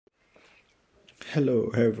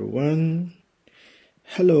Hello everyone.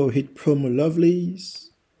 Hello Hit Promo Lovelies.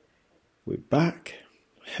 We're back.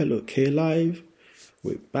 Hello K-Live.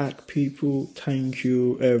 We're back, people. Thank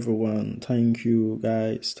you everyone. Thank you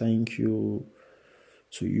guys. Thank you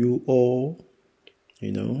to you all,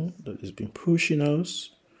 that has been pushing us.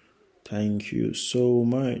 Thank you so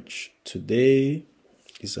much. Today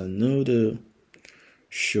is another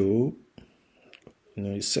show,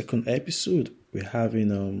 second episode. We're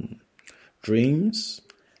having dreams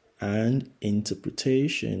and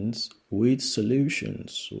interpretations with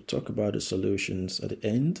solutions. We'll talk about the solutions at the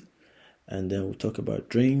end, and then we'll talk about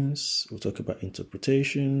dreams, we'll talk about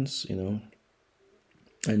interpretations, and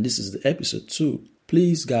this is the episode 2.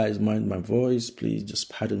 Please guys, mind my voice. Please just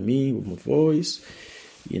pardon me with my voice.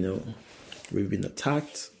 We've been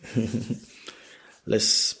attacked.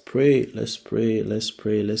 Let's pray. Let's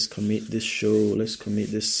commit this show. Let's commit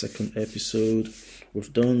this second episode.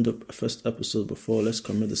 We've done the first episode before. Let's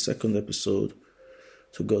commit the second episode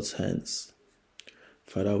to God's hands.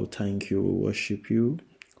 Father, we thank you. We worship you.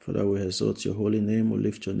 Father, we exalt your holy name. We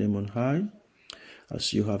lift your name on high.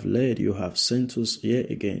 As you have led, you have sent us here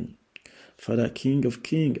again. Father, King of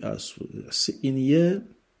Kings, as we are sitting here,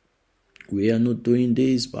 we are not doing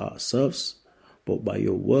this by ourselves, but by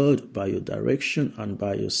your word, by your direction, and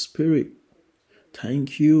by your spirit.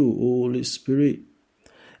 Thank you, Holy Spirit.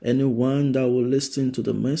 Anyone that will listen to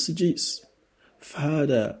the messages,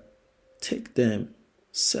 Father, take them,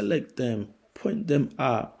 select them, point them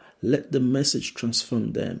out. Let the message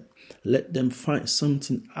transform them. Let them find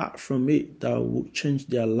something out from it that will change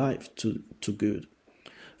their life to good.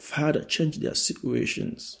 Father, change their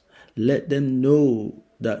situations. Let them know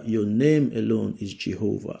that your name alone is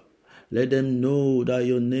Jehovah. Let them know that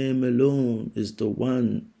your name alone is the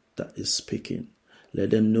one that is speaking.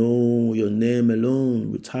 Let them know your name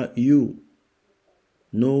alone. Without you,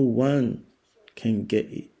 no one can get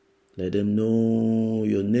it. Let them know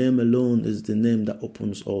your name alone is the name that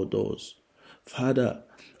opens all doors. Father,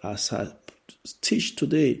 as I teach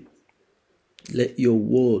today, let your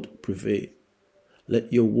word prevail.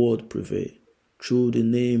 Let your word prevail through the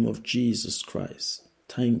name of Jesus Christ.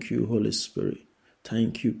 Thank you, Holy Spirit.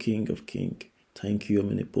 Thank you, King of Kings. Thank you,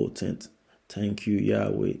 Omnipotent. Thank you,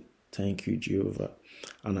 Yahweh. Thank you, Jehovah.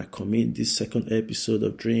 And I commit this second episode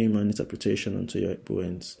of Dream and Interpretation unto your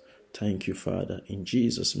hands. Thank you, Father. In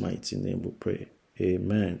Jesus' mighty name we pray.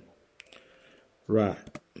 Amen. Right.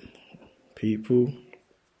 People.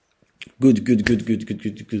 Good.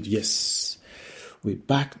 Yes. We're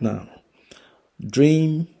back now.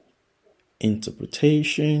 Dream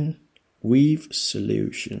interpretation with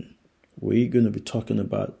solution. We're going to be talking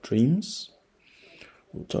about dreams.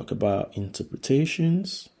 We'll talk about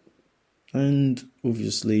interpretations. And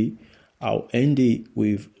obviously, I'll end it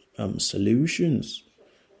with solutions,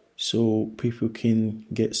 so people can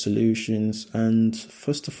get solutions. And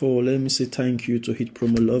first of all, let me say thank you to Hit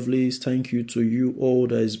Promo Lovelies. Thank you to you all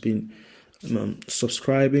that has been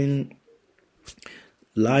subscribing,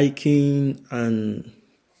 liking, and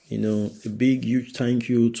a big huge thank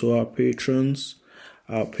you to our patrons,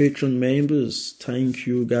 our patron members. Thank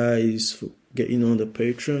you guys for getting on the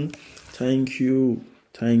Patreon. Thank you.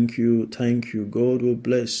 God will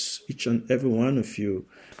bless each and every one of you.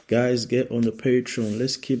 Guys, get on the Patreon.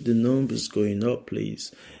 Let's keep the numbers going up,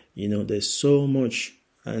 please. There's so much.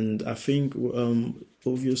 And I think,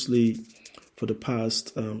 obviously, for the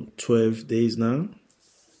past 12 days now,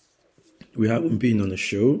 we haven't been on a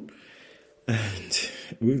show. And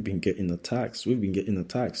we've been getting attacks. On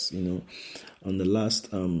the last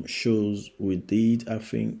shows we did, I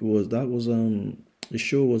think the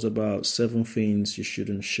show was about 7 things you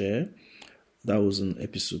shouldn't share. That was in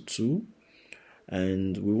episode 2.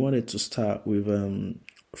 And we wanted to start with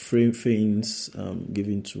 3 things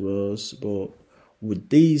given to us. But with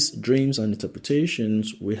these dreams and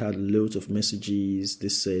interpretations, we had loads of messages. They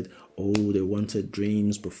said, they wanted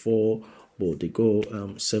dreams before, but they go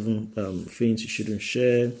 7 things you shouldn't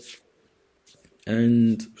share.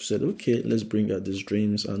 And we said, okay, let's bring out these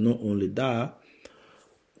dreams. And not only that,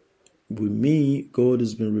 with me, God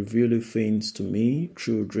has been revealing things to me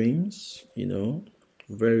through dreams,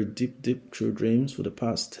 very deep through dreams for the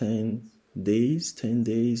past 10 days,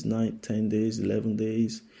 11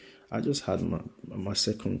 days. I just had my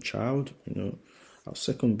second child, our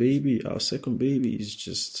second baby. Our second baby is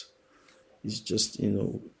just just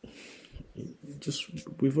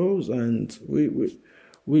with us, and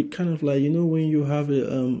we kind of like, when you have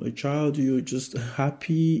a child, you're just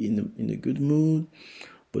happy, in a good mood.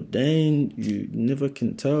 But then you never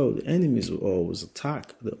can tell. The enemies will always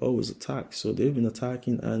attack. They always attack. So they've been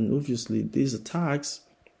attacking. And obviously these attacks,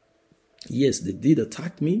 yes, they did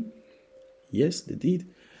attack me. Yes, they did.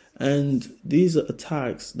 And these are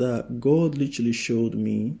attacks that God literally showed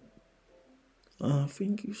me. I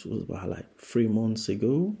think it was about like 3 months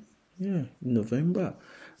ago. Yeah, November.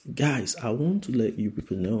 Guys, I want to let you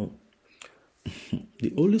people know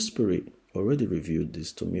the Holy Spirit already revealed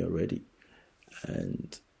this to me already.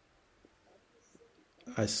 And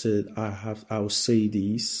I said I'll say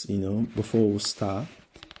this, before we start,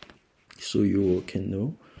 so you all can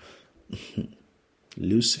know.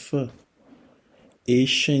 Lucifer,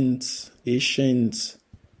 ancient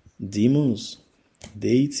demons,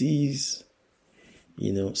 deities,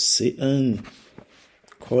 Satan,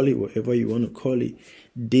 call it whatever you want to call it,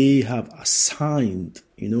 they have assigned,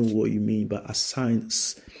 what you mean by assigned,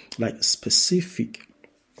 like specific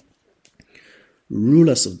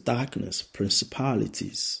rulers of darkness,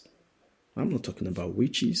 principalities. I'm not talking about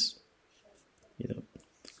witches,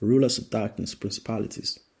 rulers of darkness,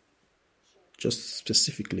 principalities, just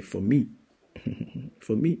specifically for me.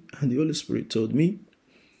 For me. And the Holy Spirit told me,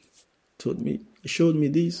 he showed me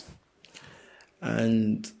this.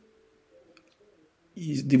 And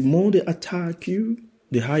the more they attack you,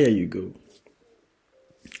 the higher you go.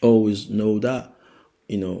 Always know that,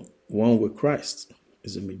 one with Christ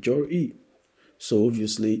is a majority. So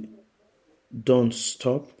obviously, don't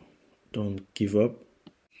stop, don't give up.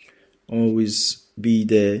 Always be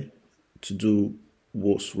there to do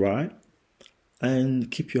what's right and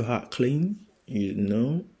keep your heart clean,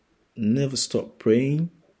 never stop praying,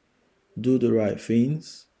 do the right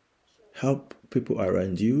things, help people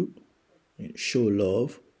around you, show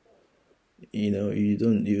love. You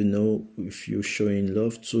don't even know if you're showing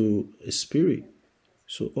love to a spirit.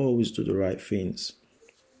 So always do the right things.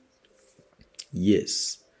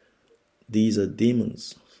 Yes, these are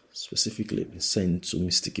demons, specifically been sent to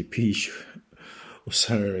Mr. Kapish or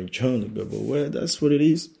Sarah and John, but that's what it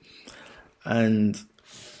is. And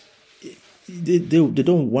they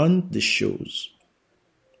don't want the shows.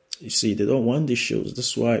 You see, they don't want the shows.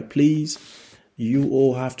 That's why, please, you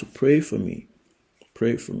all have to pray for me.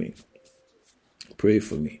 Pray for me. Pray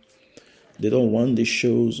for me. They don't want the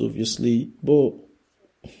shows, obviously, but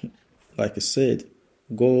like I said,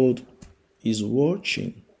 God is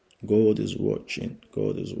watching. God is watching.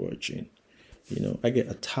 God is watching. I get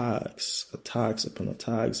attacks upon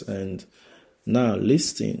attacks. And now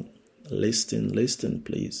listen,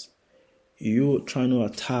 please. You're trying to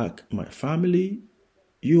attack my family.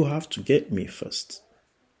 You have to get me first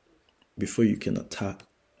before you can attack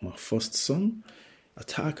my first son.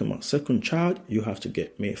 Attacking my second child, you have to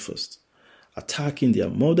get me first. Attacking their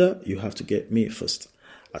mother, you have to get me first.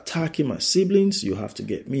 Attacking my siblings, you have to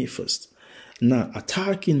get me first. Now,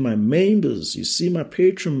 attacking my members, you see my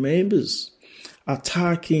patron members,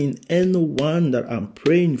 attacking anyone that I'm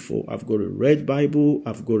praying for. I've got a red Bible,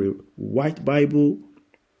 I've got a white Bible.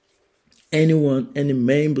 Anyone, any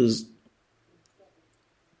members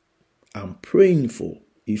I'm praying for,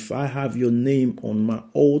 if I have your name on my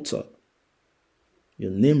altar,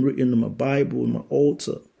 your name written on my Bible, on my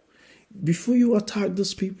altar, before you attack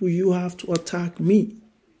those people, you have to attack me.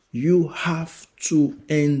 You have to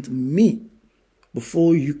end me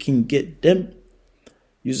before you can get them.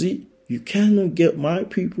 You see, you cannot get my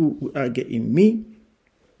people without getting me.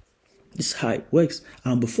 This is how it works.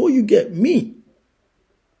 And before you get me,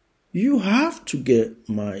 you have to get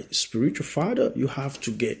my spiritual father. You have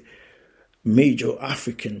to get major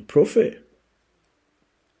African prophet,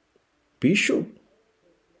 bishop.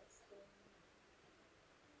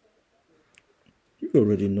 You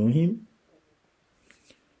already know him.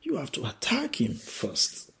 You have to attack him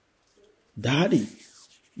first. Daddy.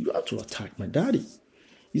 You have to attack my daddy.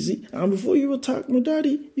 You see, and before you attack my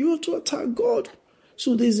daddy, you have to attack God.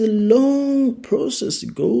 So there's a long process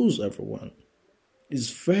it goes, everyone. It's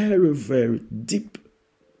very, very deep.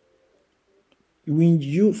 When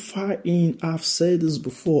you fight in, I've said this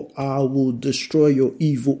before, I will destroy your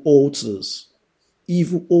evil altars.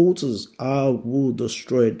 Evil altars, I will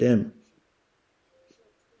destroy them.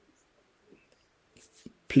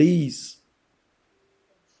 Please.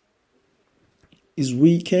 It's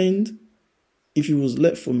weekend. If it was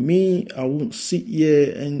left for me, I won't sit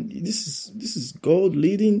here. And this is God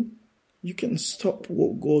leading. You can stop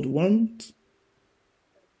what God wants.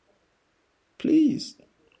 Please.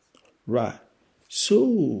 Right.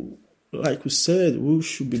 So, like we said, we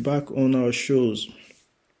should be back on our shows.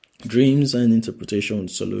 Dreams and Interpretation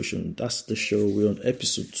Solution. That's the show. We're on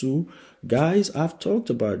episode 2. Guys, I've talked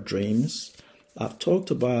about dreams. I've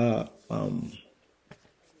talked about,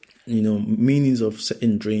 meanings of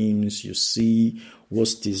certain dreams. You see,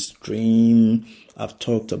 what's this dream? I've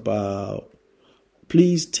talked about.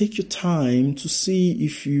 Please take your time to see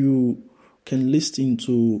if you can listen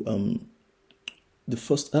to the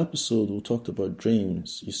first episode, we talked about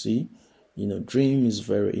dreams. You see, dream is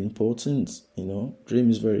very important. Dream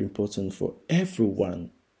is very important for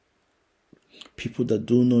everyone. People that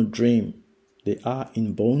do not dream, they are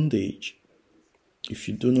in bondage. If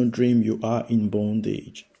you do not dream, you are in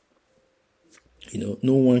bondage.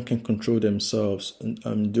 No one can control themselves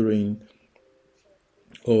during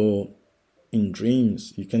or in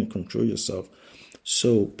dreams. You can control yourself.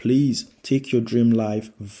 So please take your dream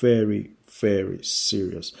life very, very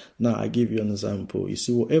serious. Now, I give you an example. You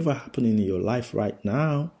see, whatever happening in your life right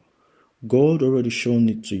now, God already shown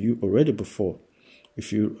it to you already before.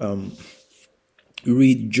 If you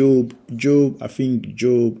read Job, I think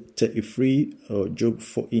Job 33 or Job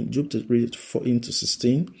 14, Job 14 to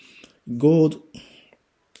 16, God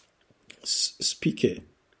speaketh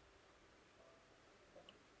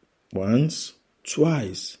once,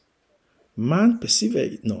 twice. Man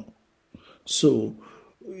perceiveth it not. So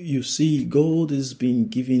you see, God has been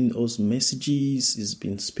giving us messages, He's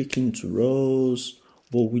been speaking to us,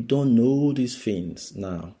 but we don't know these things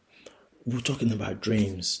now. We're talking about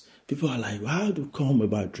dreams. People are like, how do you come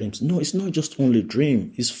about dreams? No, it's not just only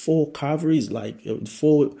dream. It's 4 categories, like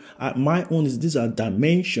 4. My own is, these are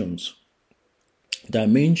dimensions.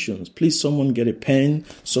 Please, someone get a pen,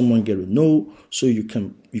 someone get a note, so you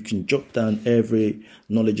can jot down every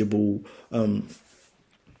knowledgeable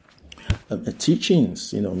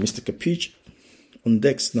teachings. Mr. Kapish on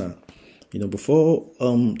decks now. Before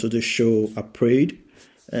today's show, I prayed,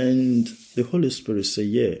 and the Holy Spirit said,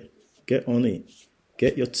 "Yeah, get on it,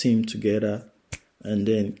 get your team together, and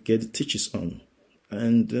then get the teachers on."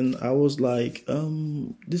 And then I was like,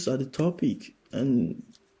 "These are the topic," and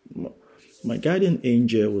my guardian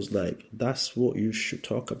angel was like, "That's what you should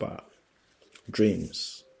talk about.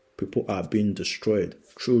 Dreams. People are being destroyed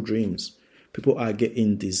through dreams. People are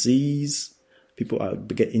getting disease. People are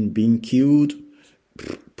being killed,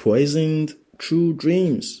 poisoned through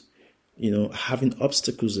dreams. Having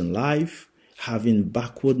obstacles in life, having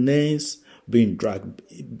backwardness, being dragged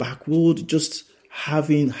backward, just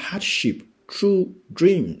having hardship through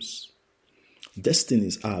dreams.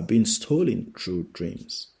 Destinies are being stolen through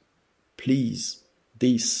dreams. Please,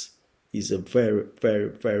 this is a very, very,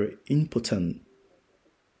 very important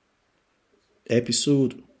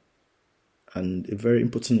episode and a very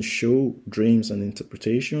important show, Dreams and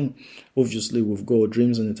Interpretation. Obviously, we've got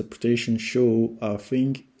Dreams and Interpretation show, I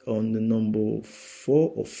think, on the number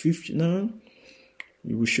 4 or 5 now.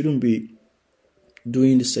 We shouldn't be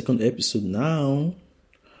doing the second episode now,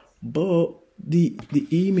 but the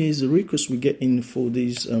emails, the requests we get in for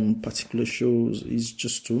these particular shows is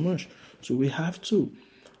just too much. So we have to.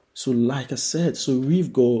 So like I said, so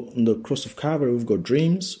we've got on the cross of Calvary, we've got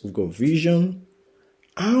dreams, we've got vision,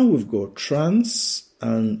 and we've got trance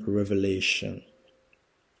and revelation.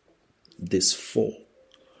 These 4.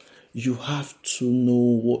 You have to know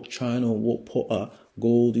what channel, what portal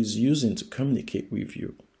God is using to communicate with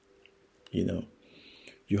you.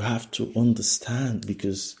 You have to understand,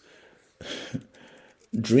 because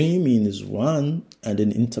dreaming is one, and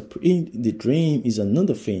then interpreting the dream is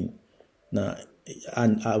another thing. Now,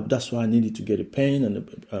 and that's why I needed to get a pen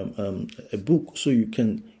and a book, so you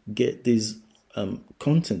can get this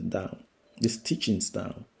content down, these teachings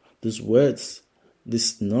down, these words,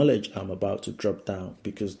 this knowledge I'm about to drop down,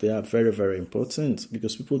 because they are very, very important,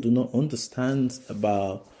 because people do not understand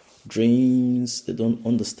about dreams, they don't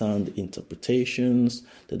understand the interpretations,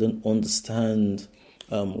 they don't understand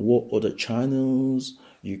what other channels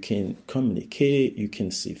you can communicate, you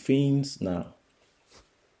can see things. Now,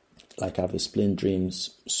 like I've explained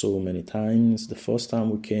dreams so many times, the first time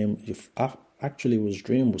we came, actually it was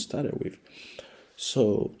dream we started with.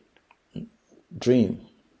 So, dream,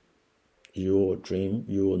 your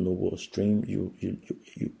know what's dream.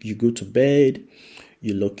 You go to bed,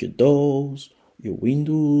 you lock your doors, your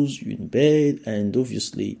windows, you're in bed, and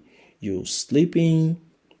obviously you're sleeping,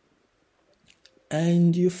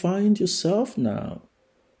 and you find yourself now,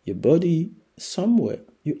 your body somewhere.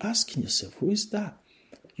 You're asking yourself, who is that?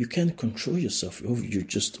 You can't control yourself. You're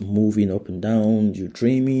just moving up and down. You're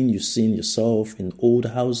dreaming. You're seeing yourself in old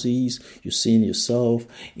houses. You're seeing yourself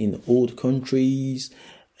in old countries.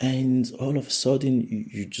 And all of a sudden,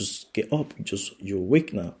 you just get up. You're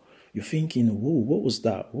awake now. You're thinking, whoa, what was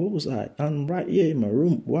that? What was I? I'm right here in my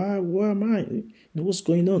room. Where am I? What's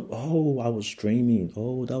going on? Oh, I was dreaming.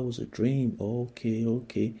 Oh, that was a dream.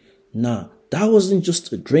 Okay. Nah, that wasn't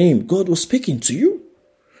just a dream. God was speaking to you.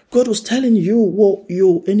 God was telling you what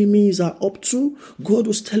your enemies are up to. God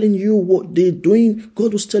was telling you what they're doing.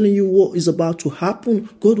 God was telling you what is about to happen.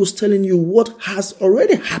 God was telling you what has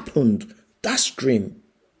already happened. That's dream.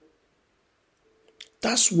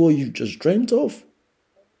 That's what you just dreamt of.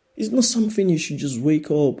 It's not something you should just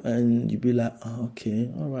wake up and you be like, oh,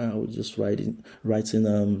 okay, all right, I was just writing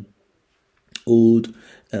old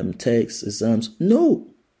text exams. No,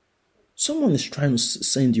 someone is trying to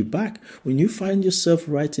send you back. When you find yourself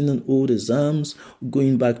writing on old exams,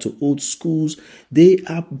 going back to old schools, they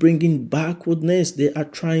are bringing backwardness. They are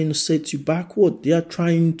trying to set you backward. They are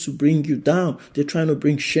trying to bring you down. They're trying to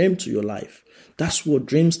bring shame to your life. That's what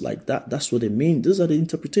dreams like that's what they mean. Those are the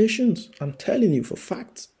interpretations. I'm telling you for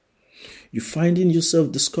facts. You're finding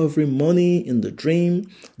yourself discovering money in the dream,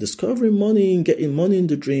 discovering money and getting money in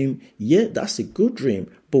the dream. Yeah, that's a good dream.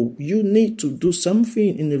 But you need to do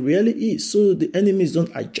something in the reality so the enemies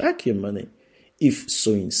don't hijack your money. If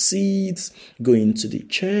sowing seeds, going to the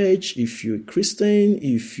church, if you're a Christian,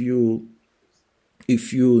 if you're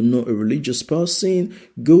not a religious person,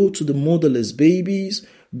 go to the motherless babies,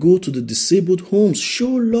 go to the disabled homes, show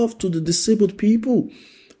love to the disabled people.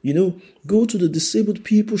 Go to the disabled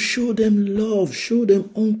people, show them love, show them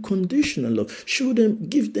unconditional love,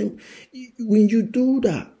 give them. When you do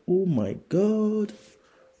that, oh my God,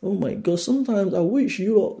 sometimes I wish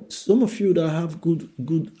some of you that have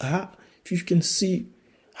good heart, if you can see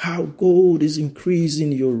how God is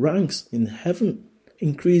increasing your ranks in heaven,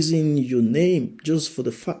 increasing your name just for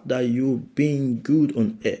the fact that you're being good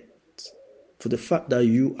on earth, for the fact that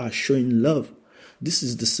you are showing love. This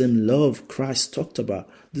is the same love Christ talked about.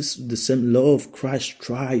 This is the same love Christ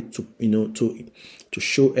tried to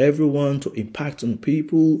show everyone, to impact on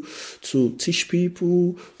people, to teach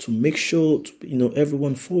people, to make sure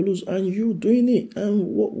everyone follows, and you doing it. And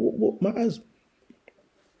what matters?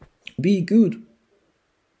 Be good.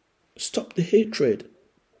 Stop the hatred.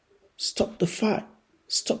 Stop the fight.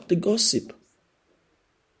 Stop the gossip.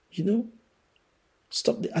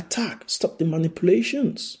 Stop the attack. Stop the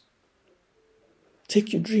manipulations.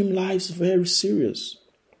 Take your dream lives very serious.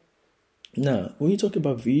 Now, when you talk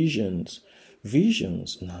about visions,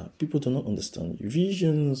 people do not understand.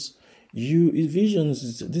 Visions,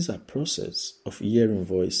 these are process of hearing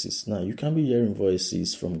voices. Now, you can be hearing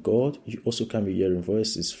voices from God. You also can be hearing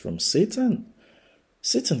voices from Satan.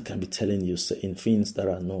 Satan can be telling you certain things that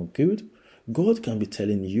are not good. God can be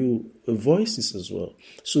telling you voices as well.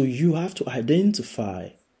 So you have to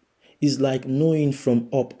identify. It's like knowing from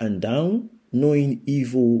up and down, knowing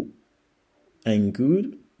evil and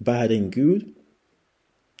good, bad and good,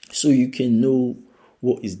 so you can know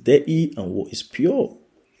what is dirty and what is pure.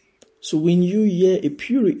 So when you hear a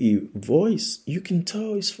purity voice, you can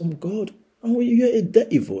tell it's from God. And when you hear a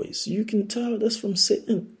dirty voice, you can tell that's from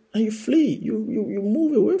Satan. And you flee, you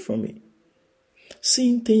move away from it.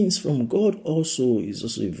 Seeing things from God also is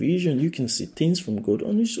also a vision. You can see things from God,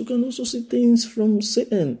 and you can also see things from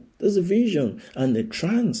Satan. There's a vision. And a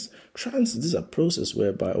trance. Trance, this is a process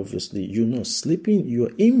whereby obviously you're not sleeping,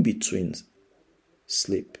 you're in between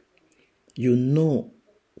sleep. You're not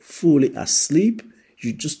fully asleep.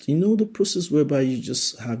 You just, the process whereby you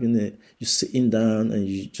just you're sitting down and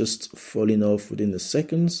you just falling off within the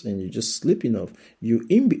seconds and you're just sleeping off. You're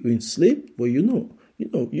in between sleep, but you're not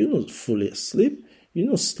fully asleep. You're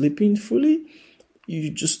not sleeping fully.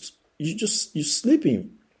 You're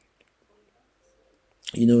sleeping.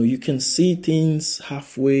 You can see things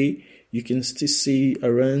halfway. You can still see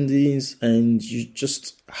surroundings, and you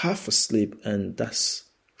just half asleep, and that's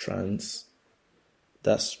trance.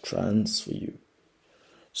 That's trance for you.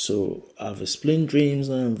 So I've explained dreams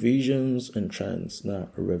and visions and trance. Now,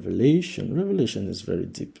 revelation. Revelation is very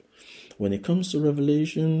deep. When it comes to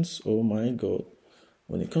revelations, oh my God.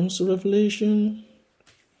 When it comes to revelation,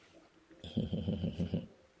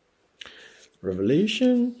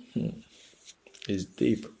 revelation is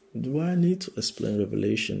deep. Do I need to explain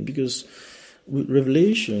revelation? Because with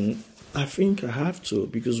revelation, I think I have to,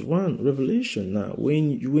 because one, revelation. Now,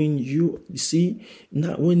 when you see,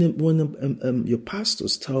 now when your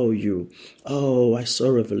pastors tell you, oh, I saw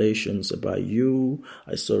revelations about you,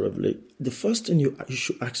 I saw revelation. The first thing you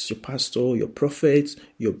should ask your pastor, your prophet,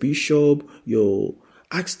 your bishop,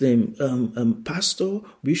 ask them, pastor,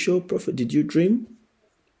 bishop, prophet, did you dream?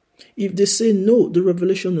 If they say no, the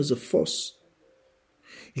revelation is a false.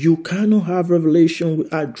 You cannot have revelation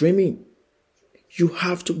without dreaming. You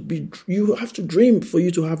have to dream for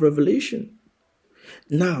you to have revelation.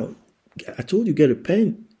 Now, I told you, get a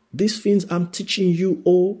pen. These things I'm teaching you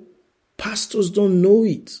all, pastors don't know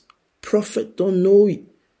it. Prophets don't know it.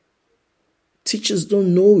 Teachers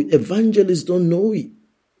don't know it. Evangelists don't know it.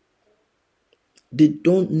 They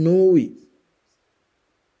don't know it.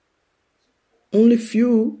 Only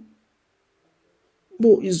few.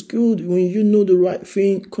 But it's good when you know the right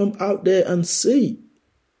thing, come out there and say it.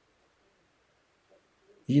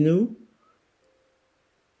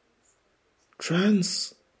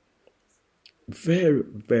 Trance. Very,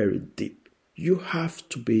 very deep. You have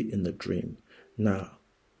to be in a dream. Now,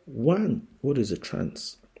 what is a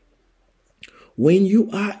trance? When you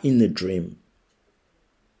are in a dream,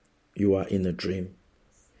 you are in a dream.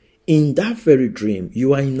 In that very dream,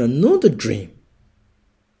 you are in another dream.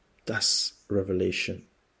 That's revelation.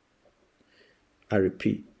 I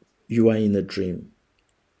repeat, you are in a dream.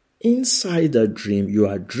 Inside that dream, you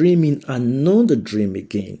are dreaming another dream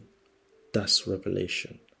again. That's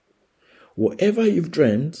revelation. Whatever you've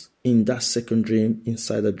dreamt in that second dream,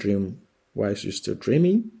 inside the dream, whilst you're still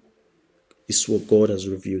dreaming, is what God has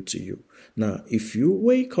revealed to you. Now, if you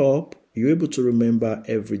wake up, you're able to remember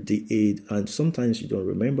every day, and sometimes you don't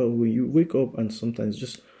remember when you wake up, and sometimes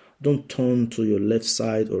just don't turn to your left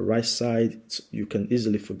side or right side. You can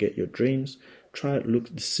easily forget your dreams. Try to look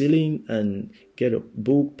at the ceiling and get a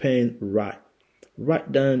book, pen, write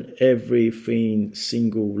down everything,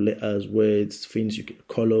 single letters, words, things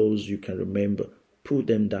colors you can remember. Put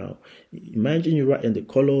them down. Imagine you write in the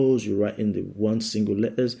colors, you write in the one single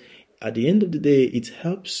letters. At the end of the day, it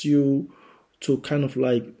helps you to kind of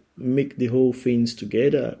like make the whole things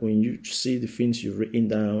together. When you see the things you've written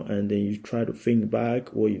down, and then you try to think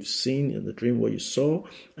back what you've seen in the dream, what you saw,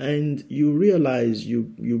 and you realize you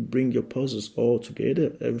bring your puzzles all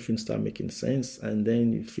together, everything start making sense, and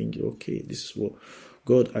then you think, okay, this is what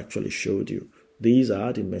God actually showed you. These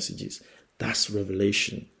are the messages. That's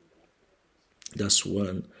revelation. That's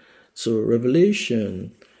one. So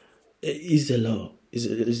revelation is the law.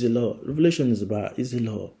 Is the law. Revelation is the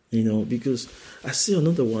law. Because I see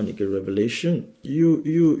another one again, revelation. You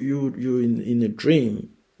in a dream.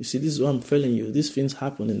 You see, this is what I'm telling you. These things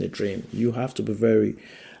happen in a dream. You have to be very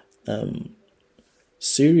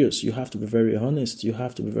serious. You have to be very honest. You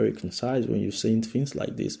have to be very concise when you're saying things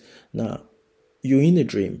like this. Now, you're in a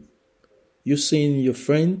dream. You're seeing your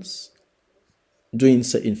friends doing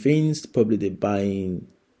certain things. Probably they're buying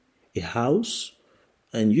a house,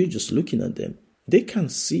 and you're just looking at them. They can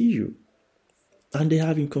see you, and they're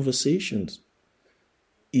having conversations.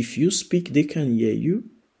 If you speak, they can hear you.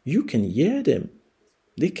 You can hear them.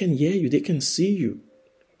 They can hear you. They can see you.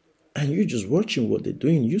 And you're just watching what they're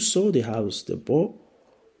doing. You saw the house they bought.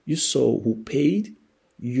 You saw who paid.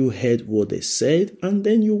 You heard what they said. And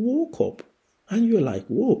then you woke up. And you're like,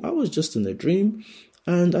 whoa, I was just in a dream.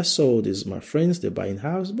 And I saw this, my friends, they're buying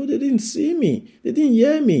house, but they didn't see me. They didn't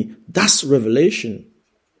hear me. That's revelation.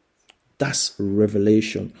 That's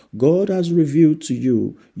revelation. God has revealed to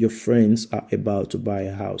you your friends are about to buy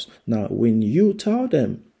a house. Now, when you tell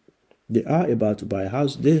them they are about to buy a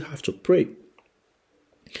house, they have to pray.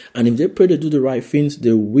 And if they pray to do the right things,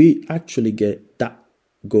 they will actually get that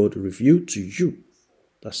God revealed to you.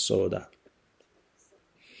 That's all that.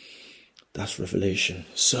 That's revelation.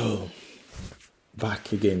 So,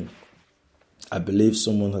 back again. I believe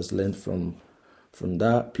someone has learned from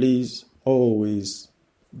that. Please always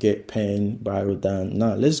get pen, biro down.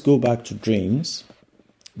 Now, let's go back to dreams.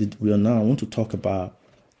 I want to talk about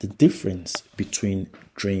the difference between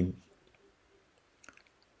dream.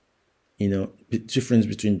 The difference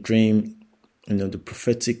between dream, the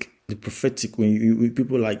prophetic, when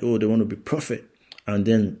people are like, oh, they want to be prophet, and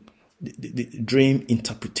then the dream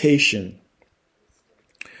interpretation.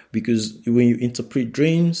 Because when you interpret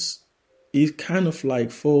dreams, it kind of like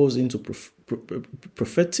falls into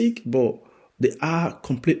prophetic, but they are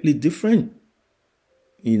completely different.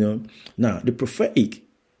 Now the prophetic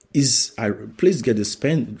is, please get this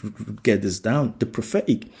down. The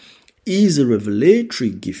prophetic is a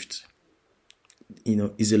revelatory gift.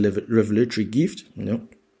 Is a revelatory gift.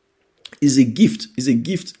 Is a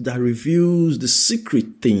gift that reveals the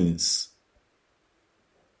secret things.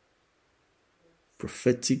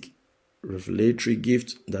 Prophetic, revelatory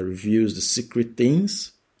gift that reveals the secret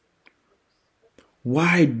things.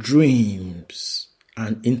 Why dreams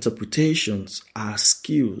and interpretations are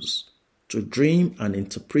skills. To dream and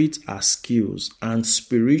interpret are skills and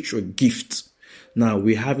spiritual gifts. Now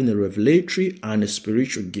we're having a revelatory and a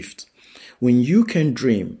spiritual gift. When you can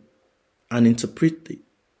dream and interpret it,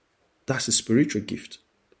 that's a spiritual gift.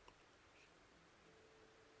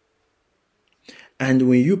 And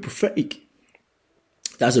when you prophetic,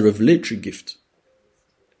 that's a revelatory gift.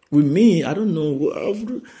 With me, I don't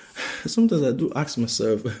know. Sometimes I do ask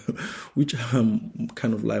myself, which I'm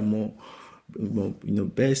kind of like more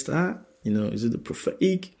best at. Is it the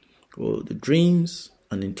prophetic or the dreams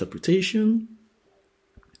and interpretation?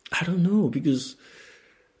 I don't know, because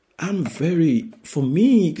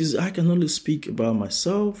because I can only speak about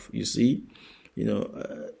myself. You see,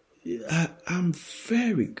 I'm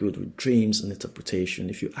very good with dreams and interpretation.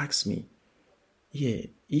 If you ask me. Yeah.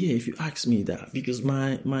 If you ask me that, because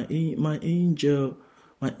my angel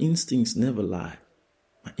my instincts never lie.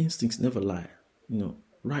 My instincts never lie.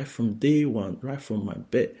 Right from day one, right from my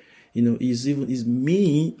bed. Is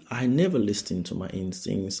me. I never listen to my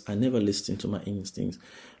instincts.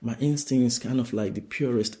 My instincts kind of like the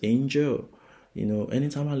purest angel.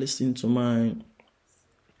 Anytime I listen to my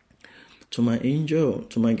angel,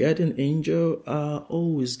 to my guardian angel, I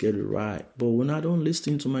always get it right. But when I don't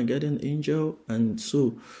listen to my guardian angel, and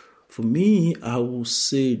so for me, I will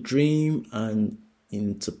say dream and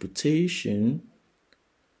interpretation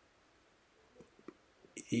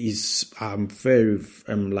I'm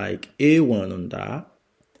like A1 on that.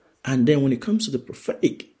 And then when it comes to the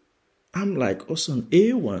prophetic, I'm like also an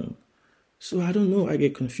A1. So I don't know, I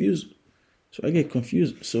get confused. So I get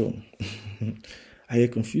confused.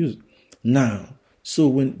 Now, so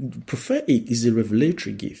when prophetic is a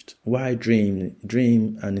revelatory gift, why dream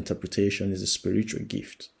and interpretation is a spiritual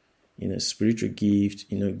gift. Spiritual gift,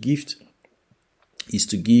 gift is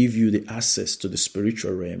to give you the access to the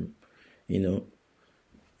spiritual realm.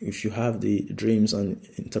 If you have the dreams and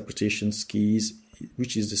interpretation skills,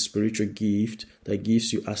 which is the spiritual gift that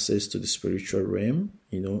gives you access to the spiritual realm,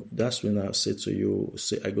 that's when I say to you,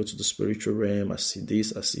 I go to the spiritual realm, I see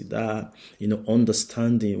this, I see that,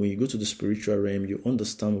 understanding. When you go to the spiritual realm, you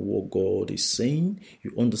understand what God is saying,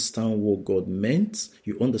 you understand what God meant,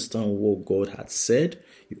 you understand what God had said,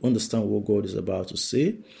 you understand what God is about to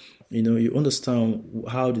say. You understand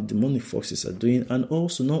how the demonic forces are doing. And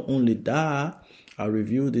also, not only that, I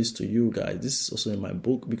review this to you guys. This is also in my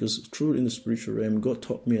book, because through in the spiritual realm, God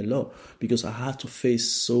taught me a lot, because I had to face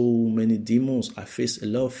so many demons. I faced a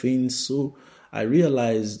lot of things. So I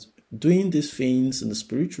realized doing these things in the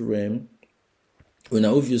spiritual realm, when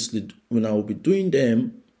I will be doing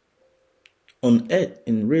them on earth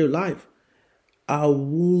in real life, I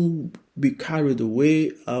won't be carried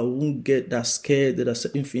away. I won't get that scared. There are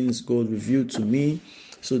certain things God revealed to me.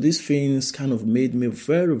 So these things kind of made me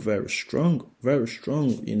very, very strong, very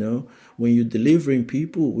strong. When you're delivering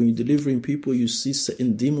people, you see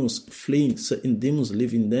certain demons fleeing, certain demons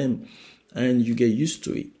leaving them, and you get used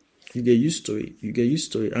to it.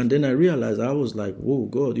 And then I realized, I was like, whoa,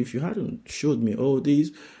 God, if you hadn't showed me all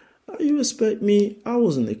these, you expect me? I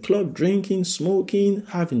was in the club drinking, smoking,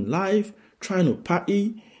 having life, trying to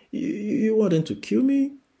party. You wanted to kill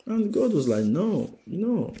me? And God was like, no,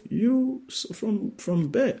 you from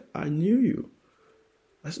birth, I knew you.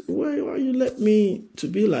 I said, why you let me to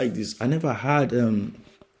be like this? I never had anyone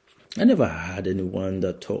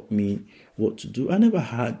that taught me what to do. I never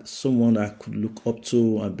had someone that I could look up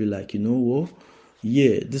to and be like, what?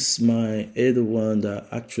 Yeah, this is my other one that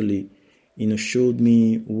actually, showed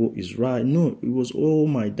me what is right. No, it was all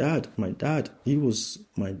my dad. He was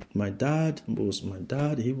my dad.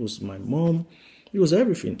 He was my mom. He was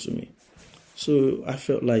everything to me. So I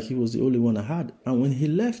felt like he was the only one I had. And when he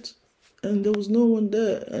left, and there was no one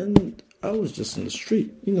there, and I was just in the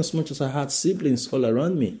street, as much as I had siblings all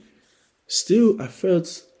around me, still I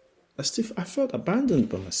felt abandoned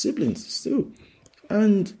by my siblings still.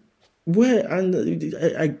 And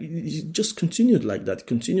I just continued like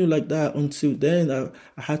that until then I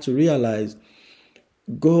had to realize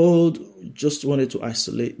God just wanted to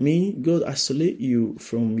isolate me. God isolate you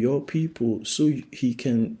from your people so he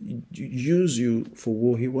can use you for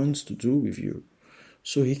what he wants to do with you.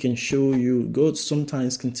 So he can show you. God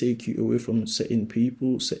sometimes can take you away from certain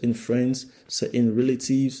people, certain friends, certain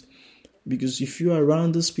relatives, because if you are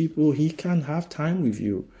around these people, he can't have time with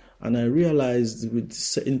you. And I realized with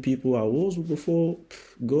certain people I was with before,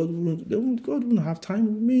 God wouldn't have time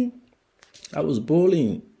with me. I was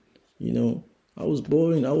boring, I was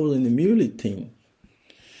in the muley thing.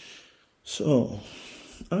 So,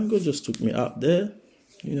 and God just took me out there,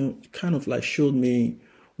 kind of like showed me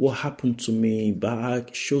what happened to me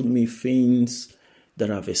back, showed me things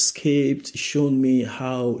that I've escaped. He showed me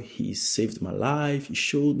how he saved my life. He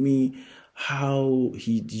showed me how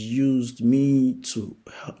he used me to,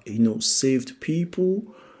 saved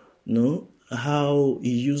people, how he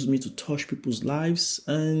used me to touch people's lives.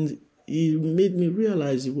 And he made me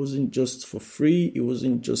realize it wasn't just for free. It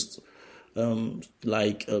wasn't just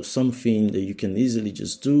something that you can easily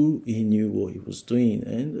just do. He knew what he was doing,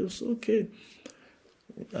 and it was okay.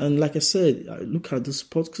 And like I said, look at this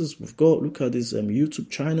podcast we've got. Look at these YouTube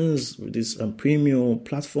channels with these premium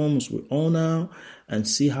platforms we're on now, and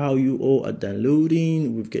see how you all are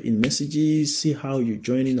downloading. We're getting messages. See how you're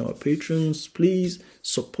joining our patrons. Please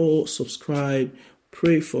support, subscribe,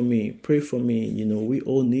 pray for me. We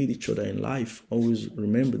all need each other in life. Always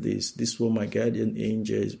remember this. This is what my guardian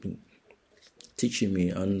angel has been teaching me,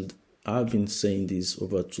 and I've been saying this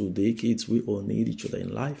over 2 decades. We all need each other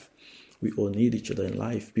in life. We all need each other in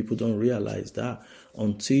life. People don't realize that.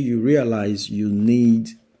 Until you realize you need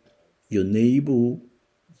your neighbor,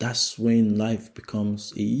 that's when life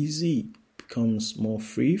becomes easy, becomes more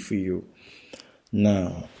free for you.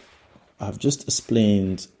 Now, I've just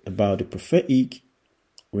explained about the prophetic.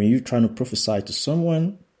 When you're trying to prophesy to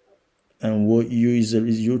someone, and what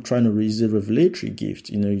you're trying to raise a revelatory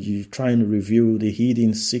gift. You're trying to reveal the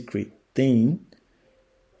hidden secret thing,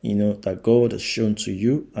 that God has shown to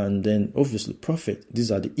you. And then obviously prophet,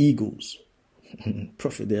 these are the eagles.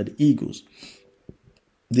 Prophet, they are the eagles.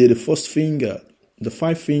 They're the first finger, the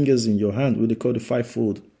 5 fingers in your hand, what they call the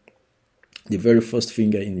fivefold. The very first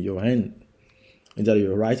finger in your hand, either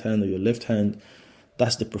your right hand or your left hand,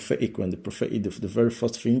 that's the prophetic one. The prophetic, the very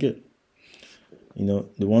first finger.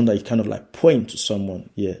 The one that you kind of like point to someone.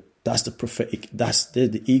 Yeah, that's the prophetic. There's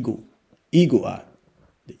the eagle. Eagle eye.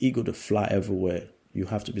 The eagle that fly everywhere. You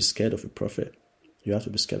have to be scared of a prophet. You have to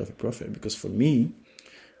be scared of a prophet. Because for me,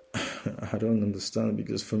 I don't understand.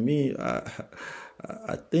 Because for me,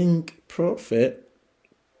 I think prophet,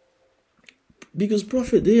 because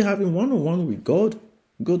prophet, they're having one-on-one with God.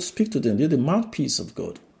 God speak to them. They're the mouthpiece of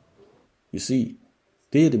God. You see,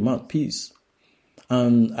 they're the mouthpiece.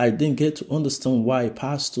 And I didn't get to understand why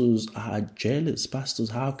pastors are jealous.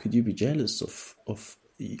 Pastors, how could you be jealous of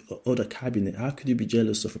other cabinet? How could you be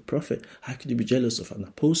jealous of a prophet? How could you be jealous of an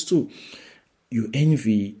apostle? You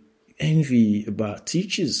envy about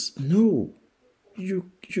teachers. No, you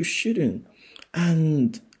shouldn't.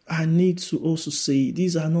 And I need to also say,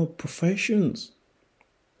 these are not professions.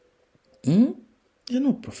 They're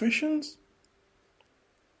not professions.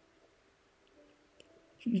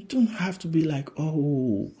 You don't have to be like,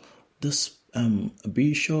 oh, this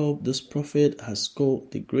bishop, this prophet has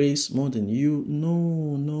got the grace more than you.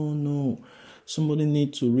 No. Somebody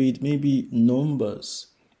need to read maybe Numbers.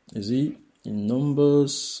 Is it in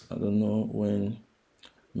Numbers? I don't know when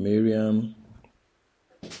Miriam,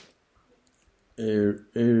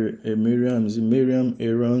 Miriam,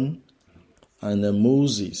 Aaron, and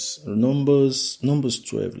Moses. Numbers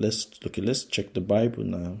 12. Let's check the Bible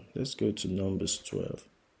now. Let's go to Numbers 12.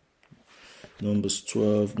 Numbers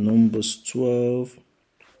 12.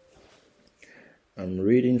 I'm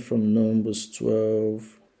reading from Numbers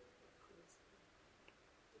 12.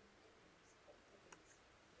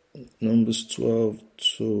 Numbers 12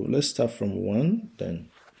 to, let's start from 1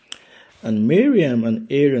 then. And Miriam and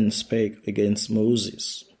Aaron spake against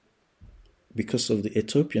Moses because of the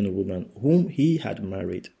Ethiopian woman whom he had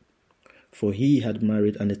married. For he had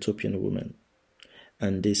married an Ethiopian woman.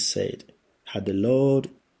 And they said, had the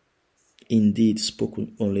Lord indeed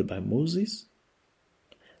spoken only by Moses?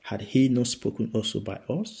 Had he not spoken also by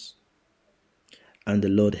us? And the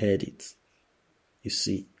Lord heard it. You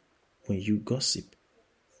see, when you gossip,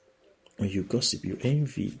 you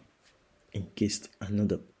envy against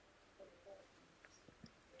another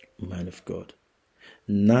man of God.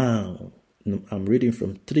 Now, I'm reading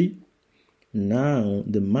from 3. Now,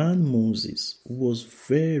 the man Moses was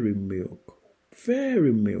very milk,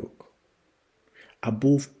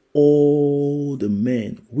 above all the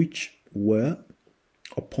men which were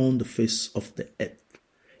upon the face of the earth.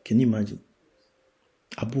 Can you imagine?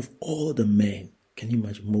 Above all the men. Can you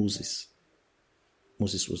imagine Moses?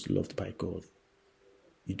 Moses was loved by God.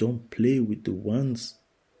 You don't play with the ones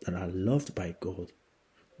that are loved by God.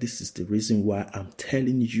 This is the reason why I'm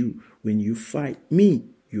telling you, when you fight me,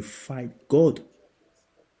 you fight God.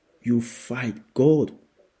 You fight God.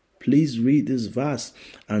 Please read this verse.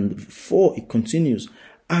 And 4, it continues.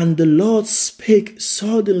 And the Lord spake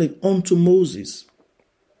suddenly unto Moses,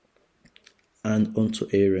 and unto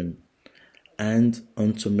Aaron, and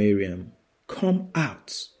unto Miriam, come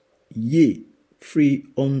out, ye free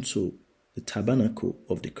unto the tabernacle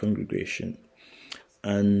of the congregation.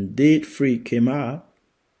 And they 3 came out,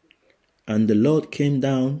 and the Lord came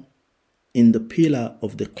down in the pillar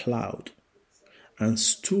of the cloud, and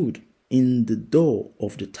stood in the door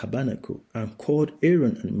of the tabernacle, and called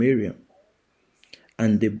Aaron and Miriam.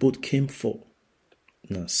 And they both came forth.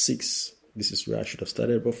 Now 6. This is where I should have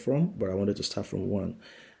started from, but I wanted to start from 1.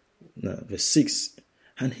 Now verse 6.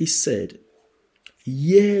 And he said,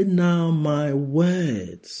 hear now my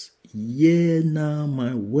words. Hear now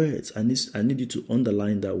my words. I need you to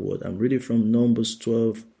underline that word. I'm reading from Numbers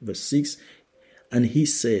 12, verse 6. And he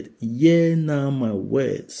said, hear now my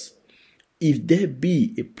words. If there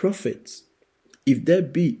be a prophet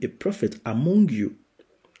among you,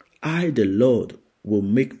 I, the Lord, will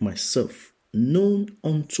make myself known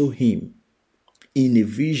unto him in a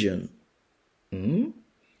vision,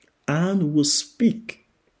 and will speak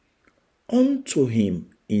unto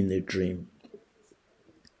him in a dream.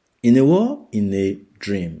 In a what? In a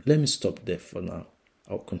dream. Let me stop there for now.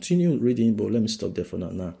 I'll continue reading, but let me stop there for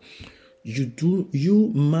now.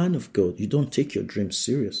 You man of God, you don't take your dream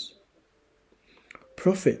serious.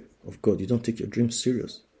 Prophet of God, you don't take your dream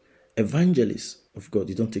serious. Evangelist of God,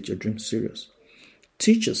 you don't take your dream serious.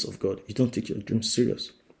 Teachers of God, you don't take your dream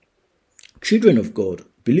serious. Children of God,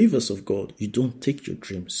 believers of God, you don't take your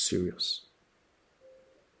dream serious.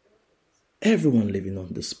 Everyone living on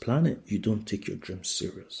this planet, you don't take your dream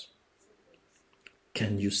serious.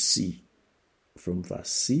 Can you see from verse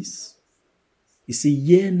 6? You see,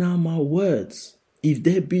 hear now my words. If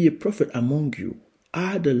there be a prophet among you,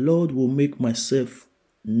 I, the Lord, will make myself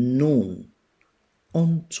known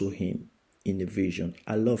unto him in a vision.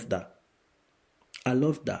 I love that. I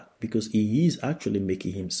love that because he is actually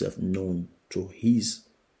making himself known to his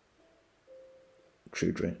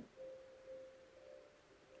children.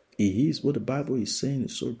 He is what the Bible is saying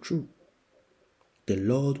is so true. The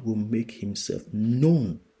Lord will make himself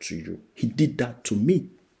known to you. He did that to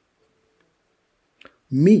me.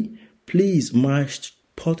 Please, my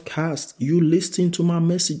podcast, you listening to my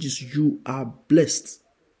messages, you are blessed.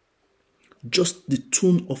 Just the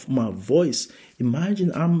tone of my voice.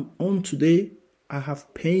 Imagine I'm on today. I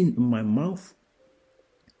have pain in my mouth,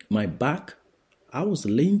 my back. I was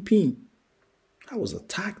limping. I was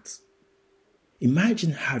attacked.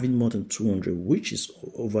 Imagine having more than 200 witches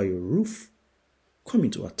over your roof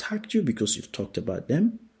coming to attack you because you've talked about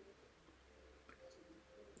them.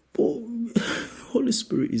 But Holy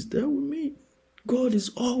Spirit is there with me. God is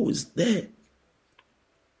always there.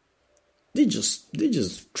 They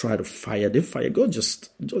just try to fire. They fire. God just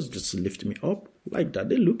lift me up like that.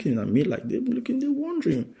 They're looking at me like they're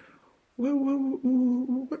wondering,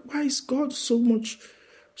 why is God so much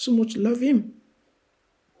love him?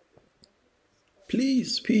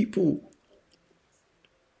 Please, people,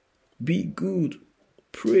 be good.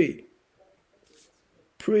 Pray.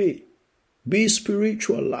 Be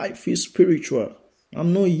spiritual. Life is spiritual.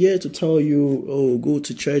 I'm not here to tell you, go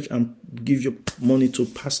to church and give your money to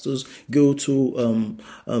pastors. Go to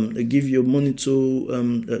give your money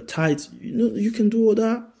to tithes. You can do all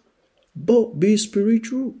that, but be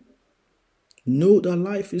spiritual. Know that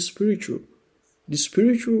life is spiritual. The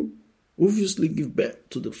spiritual obviously give birth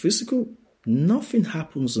to the physical. Nothing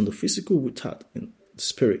happens in the physical without the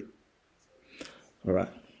spirit. All right.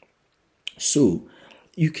 So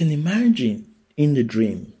you can imagine in the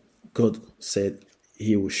dream, God said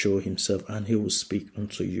he will show himself and he will speak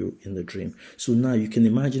unto you in the dream. So now you can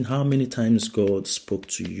imagine how many times God spoke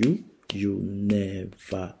to you. You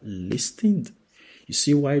never listened. You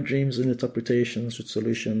see why dreams and interpretations with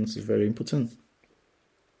solutions is very important.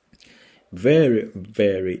 Very,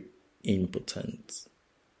 very important.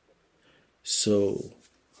 So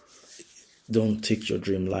don't take your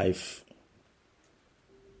dream life.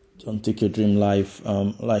 Don't take your dream life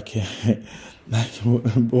like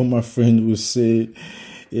what my friend would say,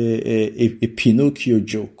 a Pinocchio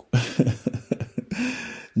joke.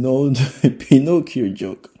 No, a Pinocchio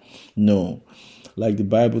joke. No, like the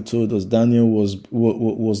Bible told us, Daniel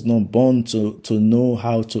was not born to know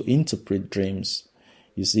how to interpret dreams.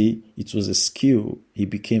 You see, it was a skill. He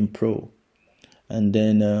became pro. And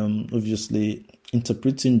then obviously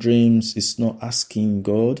interpreting dreams is not asking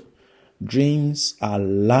God. Dreams are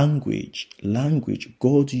language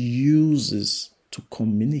God uses to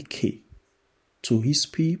communicate to his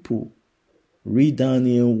people. Read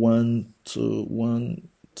Daniel 1 to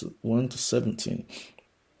 17.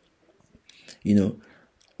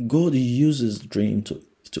 God uses dream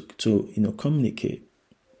to communicate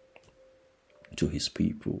to his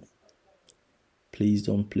people. Please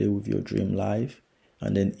don't play with your dream life.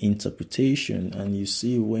 And then interpretation, and you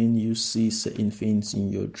see when you see certain things in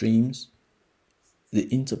your dreams,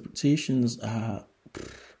 the interpretations are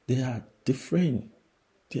different.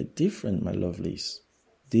 They're different, my lovelies.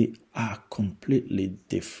 They are completely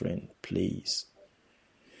different, please.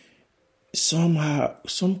 Some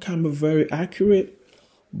can be very accurate,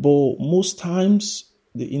 but most times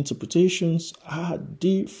the interpretations are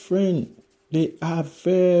different. They are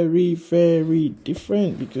very, very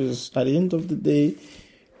different because at the end of the day,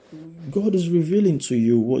 God is revealing to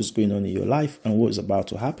you what is going on in your life and what is about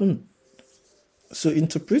to happen. So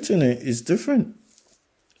interpreting it is different.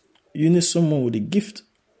 You need someone with a gift.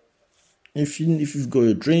 If you've got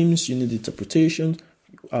your dreams, you need interpretation.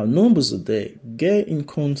 Our numbers are there. Get in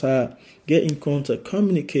contact,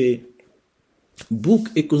 communicate, book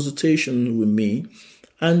a consultation with me,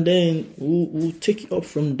 and then we'll take it up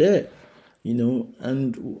from there.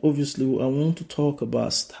 And obviously I want to talk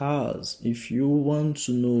about stars. If you want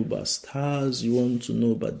to know about stars, you want to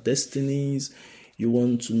know about destinies, you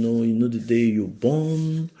want to know, the day you're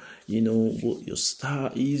born, what your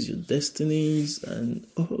star is, your destinies, and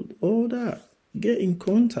all that. Get in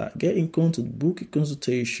contact, book a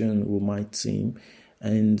consultation with my team,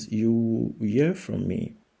 and you hear from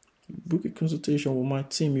me. Book a consultation with my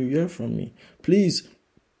team, you hear from me. Please,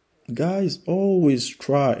 guys, always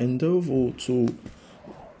try, endeavor to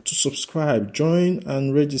subscribe, join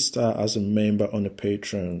and register as a member on the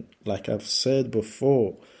Patreon. Like I've said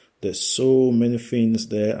before, there's so many things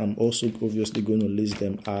there. I'm also obviously going to list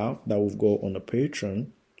them out that we've got on the Patreon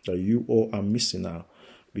that you all are missing out,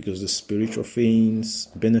 because the spiritual things,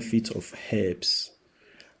 benefit of herbs,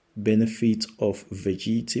 benefit of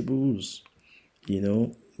vegetables,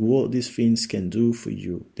 what these things can do for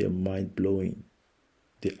you, they're mind-blowing.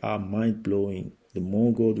 They are mind-blowing. The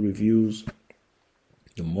more God reveals,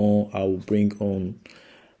 the more I will bring on,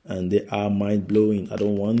 and they are mind-blowing. I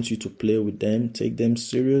don't want you to play with them. Take them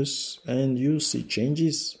serious, and you'll see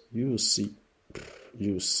changes. You'll see,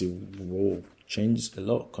 whoa, changes a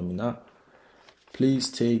lot coming up. Please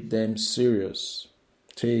take them serious.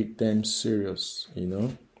 Take them serious,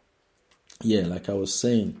 Yeah, like I was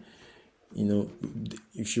saying,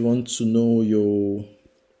 if you want to know your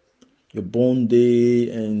born day,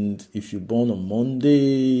 and if you're born on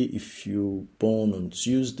Monday, if you're born on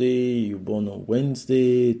Tuesday, you're born on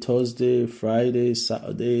Wednesday, Thursday, Friday,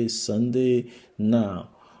 Saturday, Sunday. Now,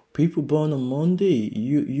 people born on Monday,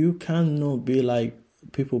 you cannot be like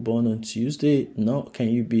people born on Tuesday. Nor can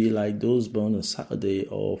you be like those born on Saturday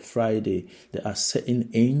or Friday. There are certain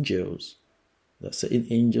angels. There are certain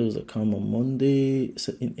angels that come on Monday,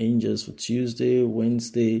 certain angels for Tuesday,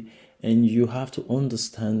 Wednesday, and you have to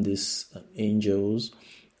understand these angels.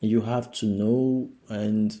 You have to know,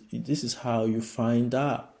 and this is how you find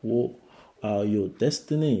out what are your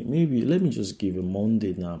destiny. Maybe let me just give a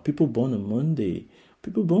Monday now. People born on Monday.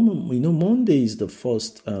 Monday is the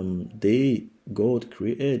first day God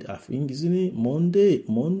created. I think, isn't it? Monday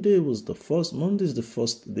was the first. Monday is the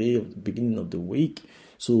first day of the beginning of the week.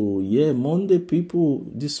 So yeah, Monday people,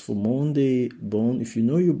 this for Monday born. If you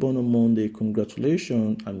know you're born on Monday,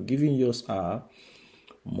 congratulations. I'm giving yours a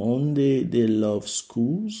Monday. They love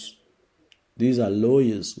schools. These are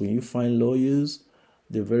lawyers. When you find lawyers,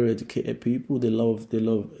 they're very educated people. They love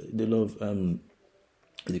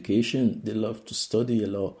education. They love to study a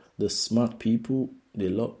lot. The smart people, they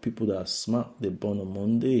love people that are smart. They're born on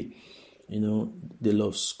Monday. They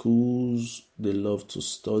love schools. They love to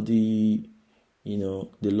study. They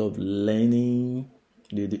love learning.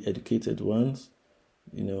 They're the educated ones.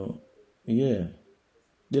 Yeah.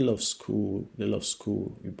 They love school.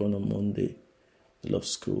 You're born on Monday. They love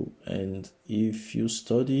school. And if you're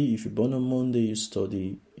born on Monday, you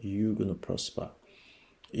study, you're going to prosper.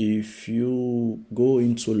 If you go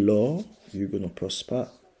into law, you're going to prosper.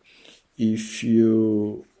 If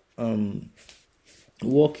you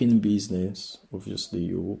work in business, obviously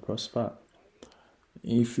you will prosper.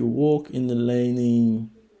 If you work in the learning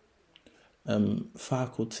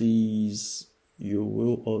faculties, you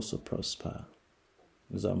will also prosper.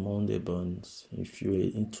 These are Monday bonds. If you're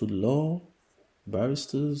into law,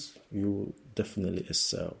 barristers, you will definitely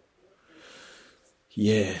excel.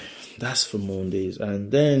 Yeah, that's for Mondays.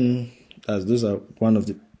 And then, as those are one of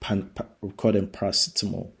the, we call them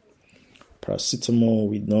paracetamol. Paracetamol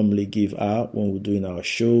we normally give out when we're doing our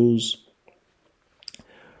shows.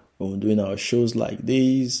 When we're doing our shows like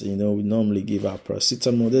these, we normally give out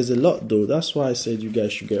paracetamol. There's a lot though. That's why I said you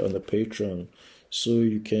guys should get on the Patreon, so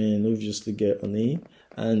you can obviously get on it.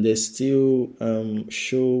 And there's still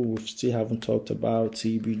show we still haven't talked about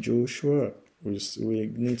TB Joshua. We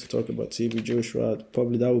need to talk about TB Joshua.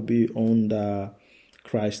 Probably that will be on the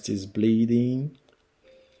Christ is Bleeding.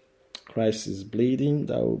 Christ is Bleeding.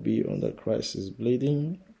 That will be on the Christ is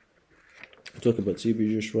Bleeding. Talk about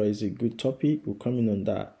TB Joshua is a good topic. We're coming on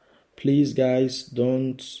that. Please, guys,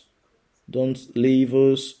 don't leave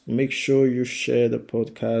us. Make sure you share the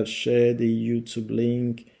podcast, share the YouTube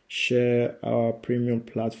link, share our premium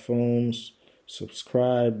platforms,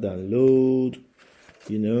 subscribe, download.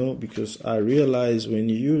 Because I realize when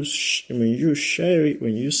you share it,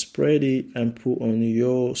 when you spread it and put on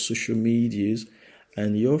your social medias,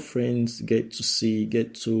 and your friends get to see,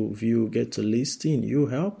 get to view, get to listen, you're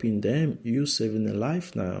helping them. You're saving a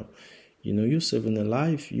life now. You're saving a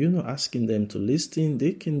life. You're not asking them to listen.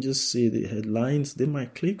 They can just see the headlines. They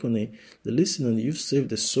might click on it. They listen, and you've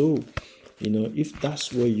saved a soul. If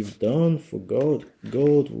that's what you've done for God,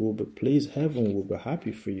 God will be pleased. Heaven will be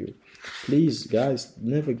happy for you. Please, guys,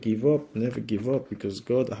 never give up. Never give up, because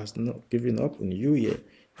God has not given up on you yet.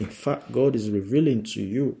 In fact, God is revealing to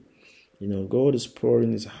you. God is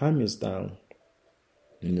pouring his hammers down.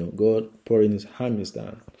 God pouring his hammers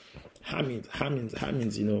down. Hamins,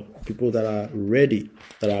 people that are ready,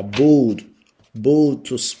 that are bold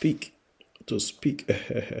to speak, to speak,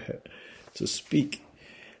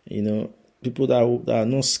 people that are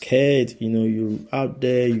not scared, you're out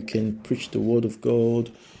there, you can preach the word of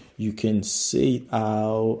God, you can say it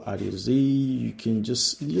out at the Z, you can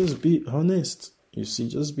just be honest. You see,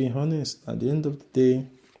 just be honest. At the end of the day,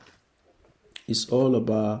 it's all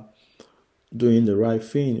about doing the right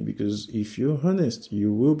thing, because if you're honest,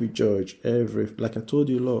 you will be judged. Like I told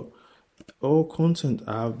you, Lord, all content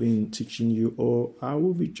I've been teaching you, or I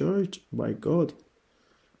will be judged by God.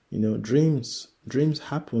 Dreams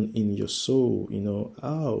happen in your soul.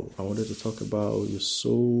 I wanted to talk about your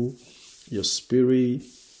soul, your spirit,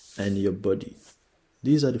 and your body.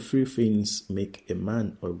 These are the three things make a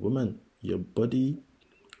man or a woman: your body,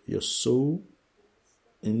 your soul,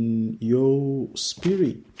 and your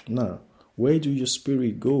spirit. Now, where do your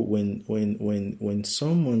spirit go when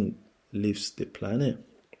someone leaves the planet?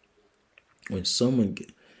 When someone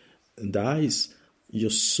dies, your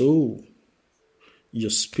soul, your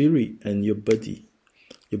spirit, and your body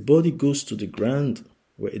goes to the ground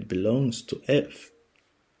where it belongs, to earth.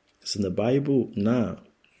 It's in the Bible. Now,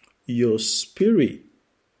 your spirit,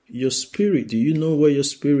 do you know where your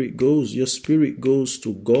spirit goes? Your spirit goes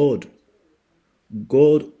to God.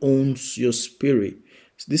 God owns your spirit.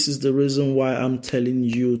 This is the reason why I'm telling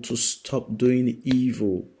you to stop doing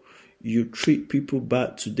evil. You treat people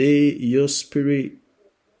bad today, your spirit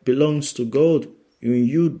belongs to God. When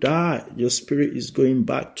you die, your spirit is going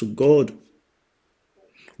back to God.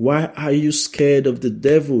 Why are you scared of the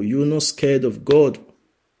devil? You're not scared of God.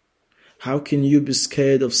 How can you be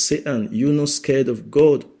scared of Satan? You're not scared of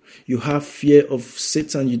God. You have fear of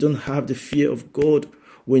Satan. You don't have the fear of God.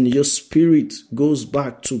 When your spirit goes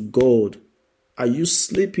back to God, are you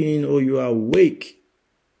sleeping or you are awake?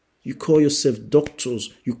 You call yourself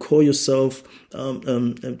doctors. You call yourself, I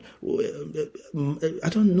don't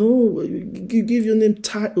know. You give your name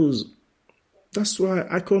titles. That's why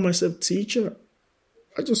I call myself teacher.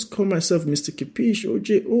 I just call myself Mr. Kapish,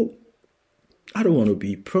 O.J.O. I don't want to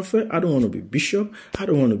be prophet. I don't want to be bishop. I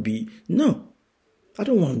don't want to be, no. I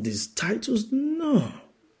don't want these titles, no.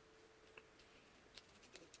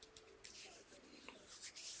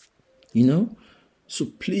 So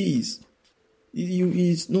please,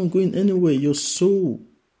 it's not going anywhere. Your soul,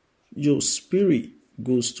 your spirit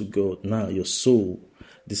goes to God. Now your soul,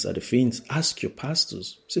 these are the things. Ask your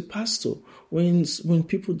pastors. Say, pastor, when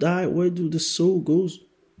people die, where do the soul goes?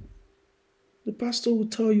 The pastor will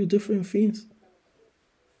tell you different things.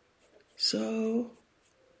 So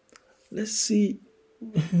let's see.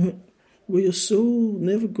 Where your soul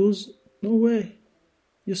never goes nowhere.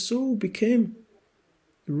 Your soul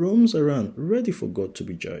roams around, ready for God to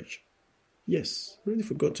be judged. Yes, ready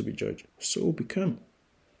for God to be judged. Soul become.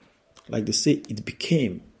 Like they say, it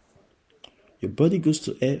became. Your body goes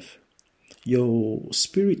to earth. Your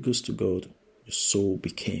spirit goes to God. Your soul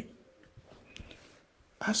became.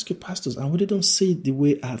 Ask your pastors, and when they don't say it the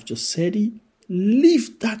way I've just said it,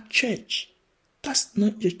 leave that church. That's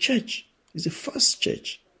not your church. It's a false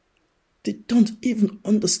church. They don't even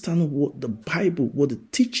understand what the Bible, what the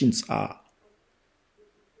teachings are.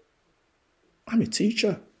 I'm a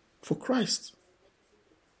teacher for Christ.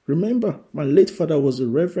 Remember, my late father was a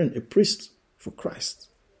reverend, a priest for Christ,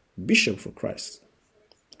 bishop for Christ.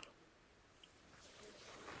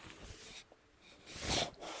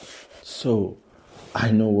 So,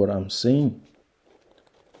 I know what I'm saying.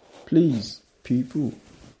 Please, people,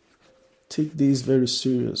 take this very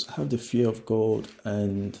serious. Have the fear of God.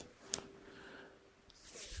 And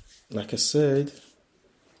like I said,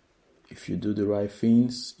 if you do the right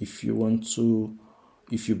things, if you're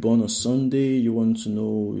born on Sunday, you want to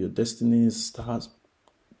know your destiny, start,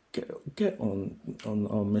 get on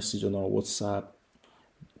our message on our WhatsApp.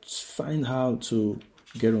 Find how to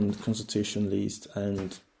get on the consultation list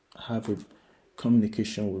and have a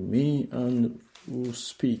communication with me, and we'll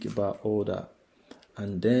speak about all that.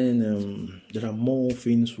 And then there are more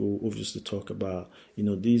things we'll obviously talk about.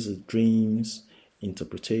 These are dreams,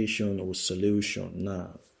 interpretation, or solution.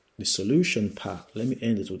 Now, the solution part, let me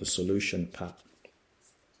end it with the solution part.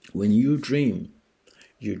 When you dream,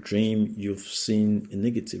 you've seen a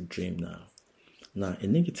negative dream now. Now, a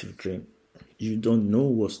negative dream, you don't know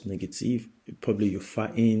what's negative. Probably you're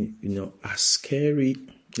fighting, as scary.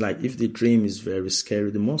 Like if the dream is very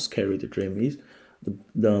scary, the more scary the dream is,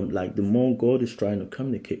 the more God is trying to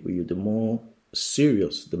communicate with you, the more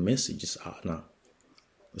serious the messages are now.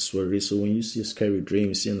 That's what it is. So when you see a scary dream,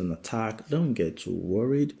 you see an attack, don't get too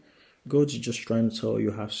worried. God's just trying to tell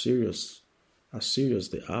you how serious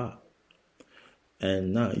they are.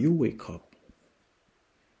 And now you wake up.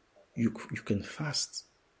 you can fast.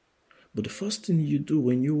 But the first thing you do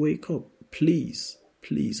when you wake up, please,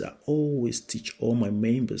 I always teach all my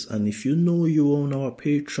members. And if you know you're on our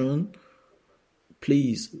Patreon,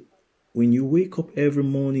 please, when you wake up every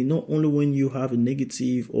morning, not only when you have a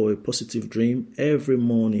negative or a positive dream, every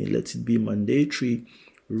morning, let it be mandatory,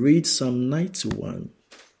 read Psalm 91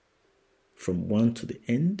 from 1 to the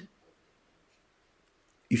end.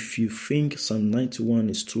 If you think Psalm 91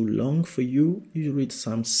 is too long for you, you read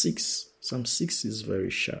Psalm 6. Psalm 6 is very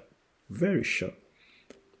short.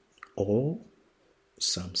 Or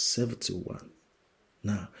Psalm 71.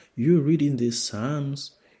 Now, you're reading these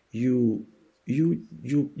Psalms, you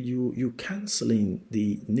canceling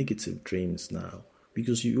the negative dreams now,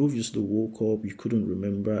 because you obviously woke up, you couldn't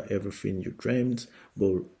remember everything you dreamt,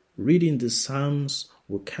 but reading the Psalms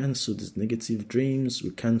will cancel these negative dreams,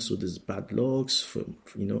 will cancel these bad lucks for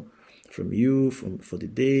the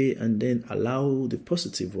day, and then allow the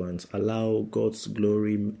positive ones, allow God's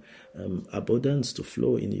glory, abundance to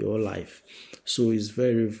flow in your life. So it's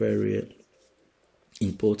very, very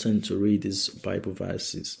important to read these Bible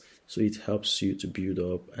verses. So it helps you to build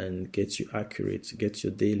up and get you accurate, get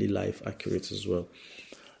your daily life accurate as well.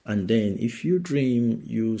 And then if you dream,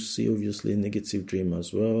 you see obviously a negative dream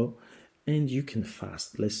as well, and you can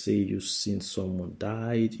fast. Let's say you've seen someone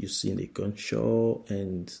died, you've seen a gunshot,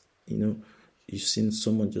 and you've seen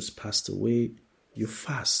someone just passed away. You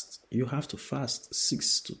fast. You have to fast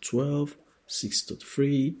 6 to 12, 6 to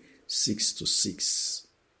 3, 6 to 6.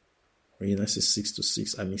 When I say 6 to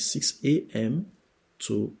 6, I mean 6 a.m.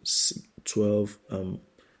 to 12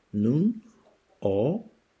 noon, or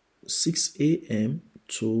 6 a.m.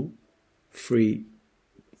 to 3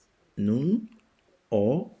 noon,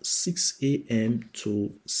 or 6 a.m.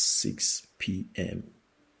 to 6 p.m.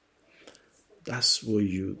 That's what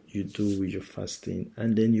you do with your fasting.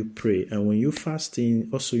 And then you pray. And when you're fasting,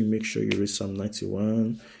 also you make sure you read Psalm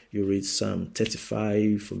 91, you read Psalm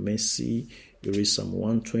 35 for mercy, you read Psalm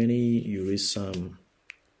 120, you read Psalm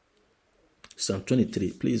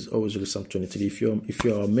 23. Please always read Psalm 23. If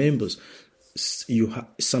you're members, you have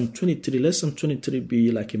Psalm 23. Let Psalm 23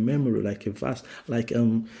 be like a memory, like a verse. Like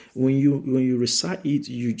when you recite it,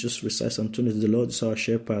 you just recite Psalm 23. The Lord is our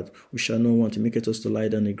shepherd; we shall not want. He maketh us to lie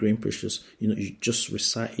down in green pastures. You just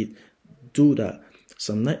recite it. Do that.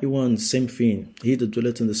 Psalm 91, same thing. He that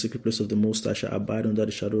dwelleth in the secret place of the Most High shall abide under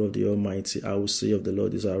the shadow of the Almighty. I will say of the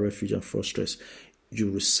Lord is our refuge and fortress. You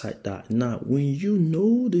recite that. Now, when you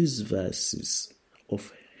know these verses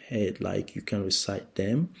of head, like you can recite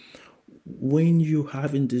them, when you're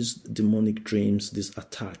having these demonic dreams, these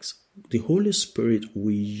attacks, the Holy Spirit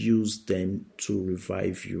will use them to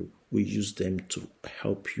revive you. We use them to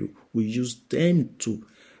help you. We use them to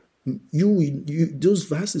those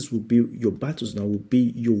verses will be your battles now, will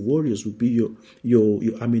be your warriors, will be your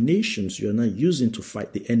ammunitions you're now using to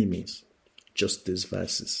fight the enemies. Just these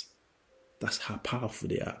verses. That's how powerful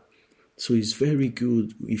they are. So it's very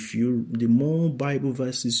good. The more Bible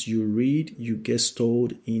verses you read, you get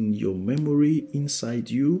stored in your memory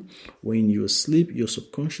inside you. When you sleep, your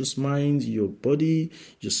subconscious mind, your body,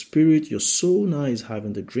 your spirit, your soul now is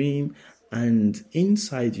having the dream. And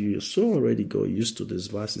inside you, your soul already got used to these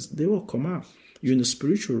verses. They will come out. You're in the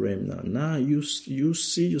spiritual realm now. Now you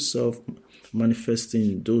see yourself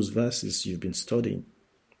manifesting those verses you've been studying.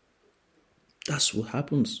 That's what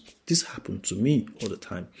happens. This happened to me all the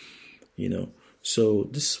time. So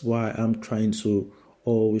this is why I'm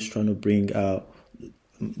always trying to bring out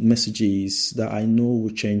messages that I know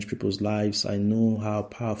will change people's lives. I know how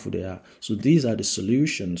powerful they are. So these are the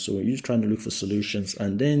solutions. So you're trying to look for solutions,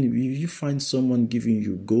 and then you find someone giving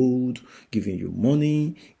you gold, giving you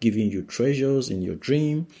money, giving you treasures in your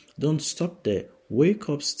dream. Don't stop there. Wake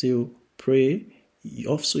up still, pray.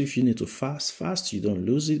 Also, if you need to fast, you don't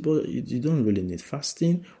lose it, but you don't really need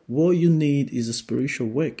fasting. What you need is a spiritual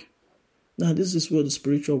work. Now, this is where the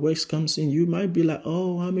spiritual works comes in. You might be like,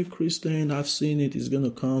 oh, I'm a Christian, I've seen it, it's going to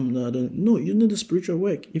come. No, you need the spiritual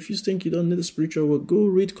work. If you think you don't need the spiritual work, go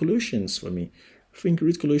read Colossians for me.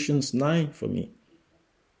 Read Colossians 9 for me.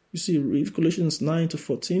 You see, read Colossians 9 to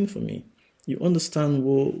 14 for me. You understand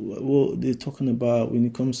what they're talking about when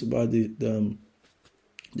it comes about the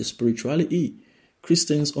spirituality.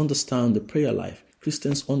 Christians understand the prayer life.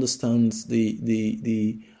 Christians understand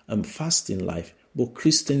the fasting life. But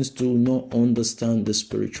Christians do not understand the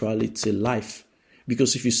spirituality life.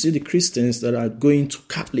 Because if you see the Christians that are going to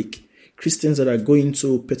Catholic, Christians that are going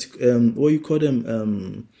to,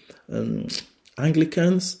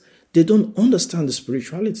 Anglicans, they don't understand the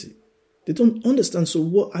spirituality. They don't understand. So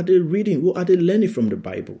what are they reading? What are they learning from the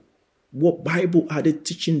Bible? What Bible are they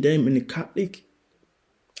teaching them in the Catholic?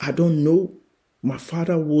 I don't know. My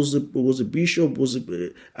father was a bishop, was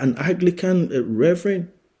an Anglican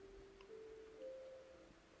reverend.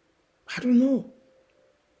 I don't know.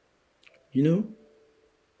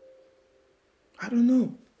 I don't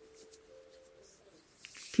know.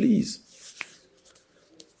 Please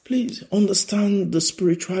understand the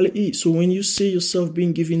spirituality. So when you see yourself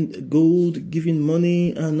being given gold, giving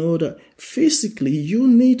money and all that, physically, you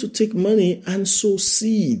need to take money and sow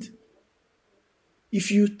seed.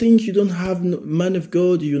 If you think you don't have man of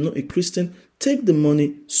God, you're not a Christian, take the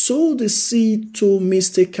money, sow the seed to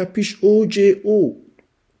Mr. Kapish O.J.O.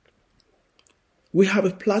 We have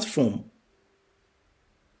a platform.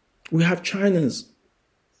 We have channels.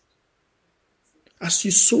 As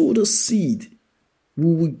you sow the seed,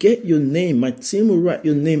 we will get your name. My team will write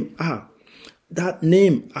your name out. That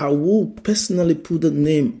name, I will personally put the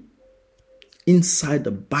name inside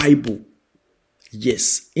the Bible.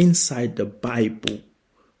 Yes, inside the Bible.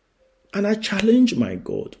 And I challenge my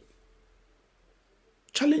God.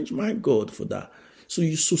 Challenge my God for that. So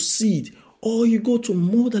you sow seed. Or you go to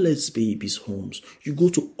motherless babies' homes. You go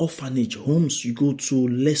to orphanage homes. You go to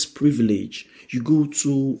less privilege. You go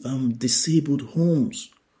to disabled homes.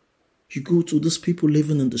 You go to those people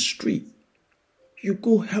living in the street. You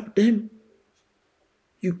go help them.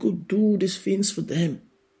 You go do these things for them.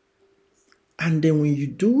 And then when you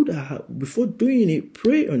do that, before doing it,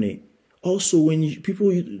 pray on it. Also, when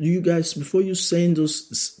you guys, before you send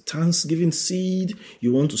us Thanksgiving seed,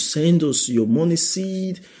 you want to send us your money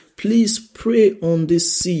seed, please pray on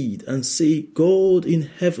this seed and say, God in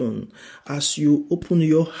heaven, as you open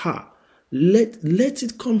your heart, let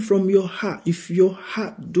it come from your heart. If your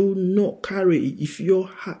heart do not carry it, if your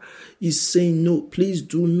heart is saying no, please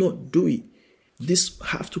do not do it. This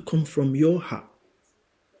have to come from your heart.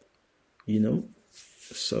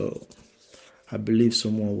 So I believe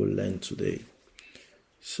someone will learn today.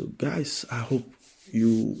 So guys, I hope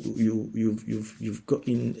you've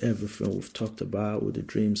gotten everything we've talked about with the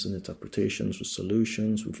dreams and interpretations, with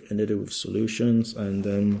solutions. We've ended it with solutions, and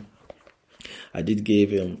then I did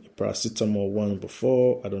give him paracetamol one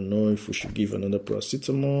before. I don't know if we should give another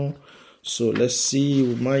paracetamol. So let's see.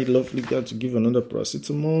 We might lovely got to give another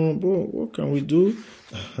paracetamol. But what can we do?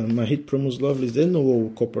 My hit promos lovely. They know what we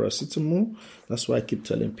call paracetamol. That's why I keep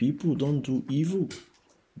telling people, don't do evil.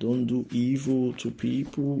 Don't do evil to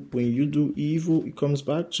people. When you do evil, it comes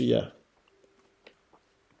back to you.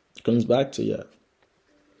 It comes back to you.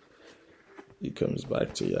 It comes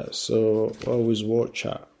back to you. So always watch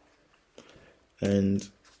out. And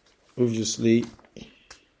obviously,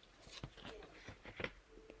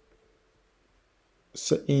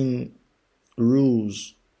 certain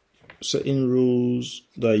rules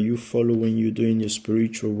that you follow when you're doing your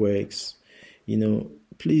spiritual works,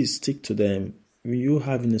 please stick to them. When you're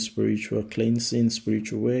having a spiritual cleansing,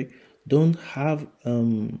 spiritual work, don't have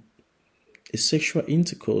a sexual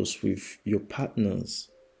intercourse with your partners.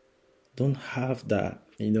 Don't have that.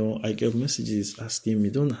 I get messages asking me,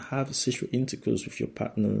 don't have sexual intercourse with your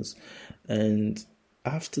partners. And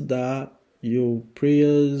after that, your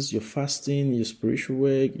prayers, your fasting, your spiritual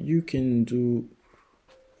work, you can do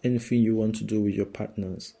anything you want to do with your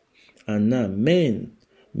partners. And now, men,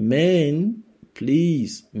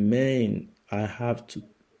 please, I have to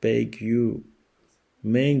beg you.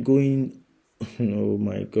 Men going, oh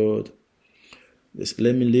my God.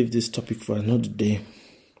 Let me leave this topic for another day.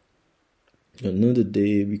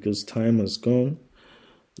 Because time has gone.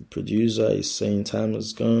 The producer is saying time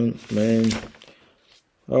has gone. Man,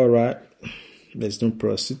 all right. There's no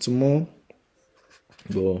paracetamol.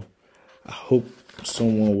 But I hope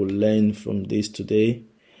someone will learn from this today.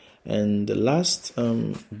 And the last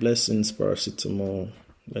blessings paracetamol.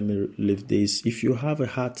 Let me leave this. If you have a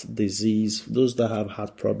heart disease, those that have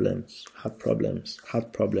heart problems,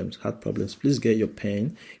 please get your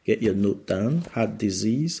pen, get your note down. Heart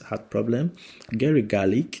disease, heart problem. Get a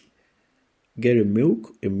garlic, get a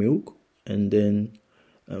milk, and then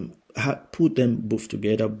put them both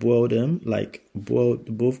together. Boil them, boil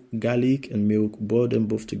both garlic and milk. Boil them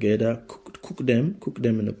both together. Cook them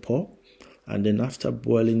in a pot. And then after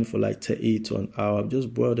boiling for 30 to an hour,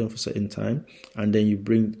 just boil them for a certain time. And then you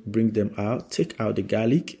bring them out. Take out the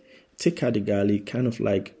garlic, kind of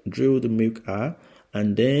drill the milk out.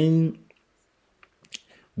 And then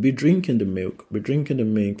be drinking the milk. Be drinking the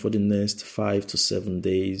milk for the next 5 to 7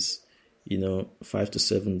 days. 5 to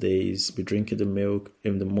 7 days. Be drinking the milk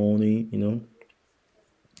in the morning,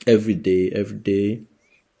 every day. Every day,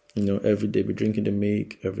 be drinking the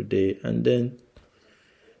milk every day. And then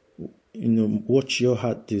watch your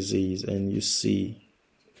heart disease and you see.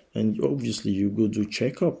 And obviously you go do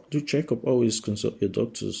checkup. Always consult your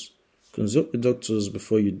doctors. consult your doctors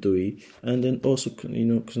before you do it, and then also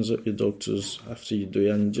consult your doctors after you do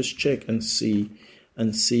it, and just check and see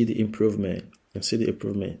the improvement.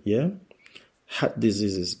 Yeah. Heart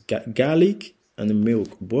diseases, garlic and the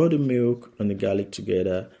milk. Boil the milk and the garlic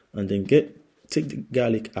together, and then take the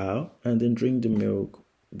garlic out, and then drink the milk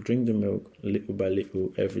little by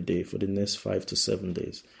little every day for the next 5 to 7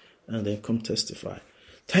 days, and then come testify.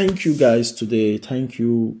 Thank you guys today. Thank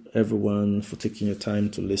you everyone for taking your time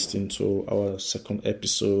to listen to our second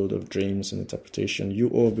episode of Dreams and Interpretation. You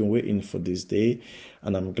all been waiting for this day,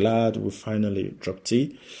 and I'm glad we finally dropped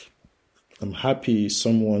it. I'm happy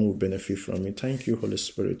someone will benefit from it. Thank you, Holy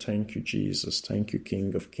Spirit. Thank you, Jesus. Thank you,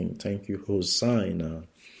 King of Kings. Thank you, Hosanna.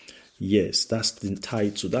 Yes, that's the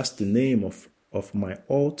title. That's the name of my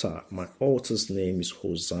altar. My altar's name is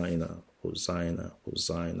Hosanna. Hosanna,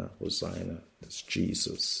 Hosanna, Hosanna. That's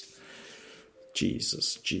Jesus.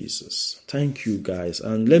 Jesus, Jesus. Thank you guys.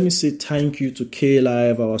 And let me say thank you to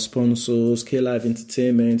K-Live, our sponsors, K-Live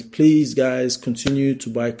Entertainment. Please guys, continue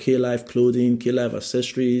to buy K-Live clothing, K-Live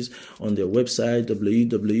accessories on their website,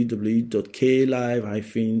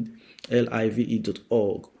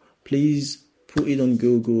 www.klive-live.org. Please put it on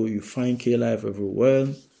Google. You find K-Live everywhere.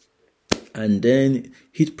 And then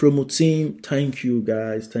Hit Promo team, thank you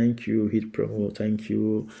guys. Thank you, Hit Promo. Thank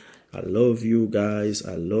you. I love you guys.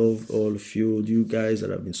 I love all of you guys that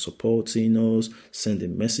have been supporting us,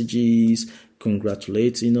 sending messages,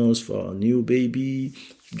 congratulating us for our new baby.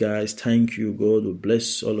 Guys, thank you. God will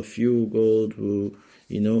bless all of you. God will,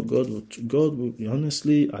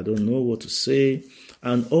 honestly, I don't know what to say.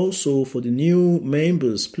 And also for the new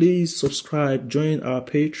members, please subscribe, join our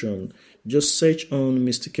Patreon. Just search on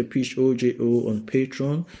Mr. Kapish O.J.O on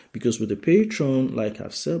Patreon, because with the Patreon, like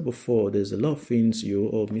I've said before, there's a lot of things you're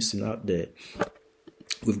all missing out there.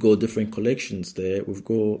 We've got different collections there. We've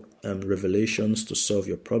got revelations to solve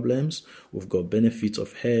your problems. We've got benefits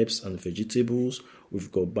of herbs and vegetables.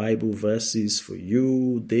 We've got Bible verses for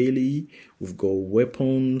you daily. We've got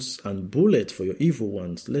weapons and bullets for your evil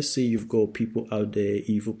ones. Let's say you've got people out there,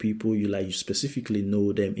 evil people, you specifically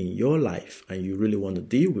know them in your life and you really want to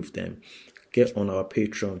deal with them. Get on our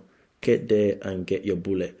Patreon. Get there and get your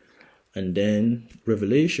bullet. And then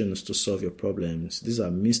revelations to solve your problems. These are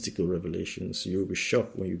mystical revelations. You'll be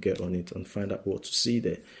shocked when you get on it and find out what to see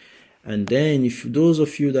there. And then if those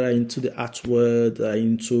of you that are into the art world, are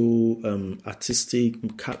into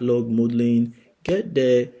artistic catalog modeling, get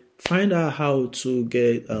there. Find out how to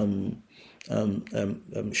get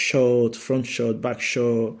shot, front shot, back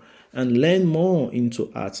shot, and learn more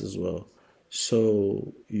into art as well.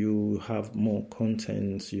 So you have more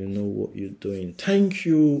content, you know what you're doing. Thank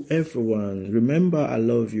you, everyone. Remember, I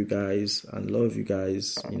love you guys.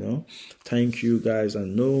 Thank you, guys. I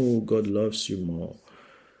know God loves you more.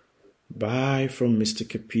 Bye from Mr.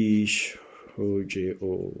 Kapish,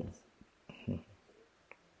 O.J.O.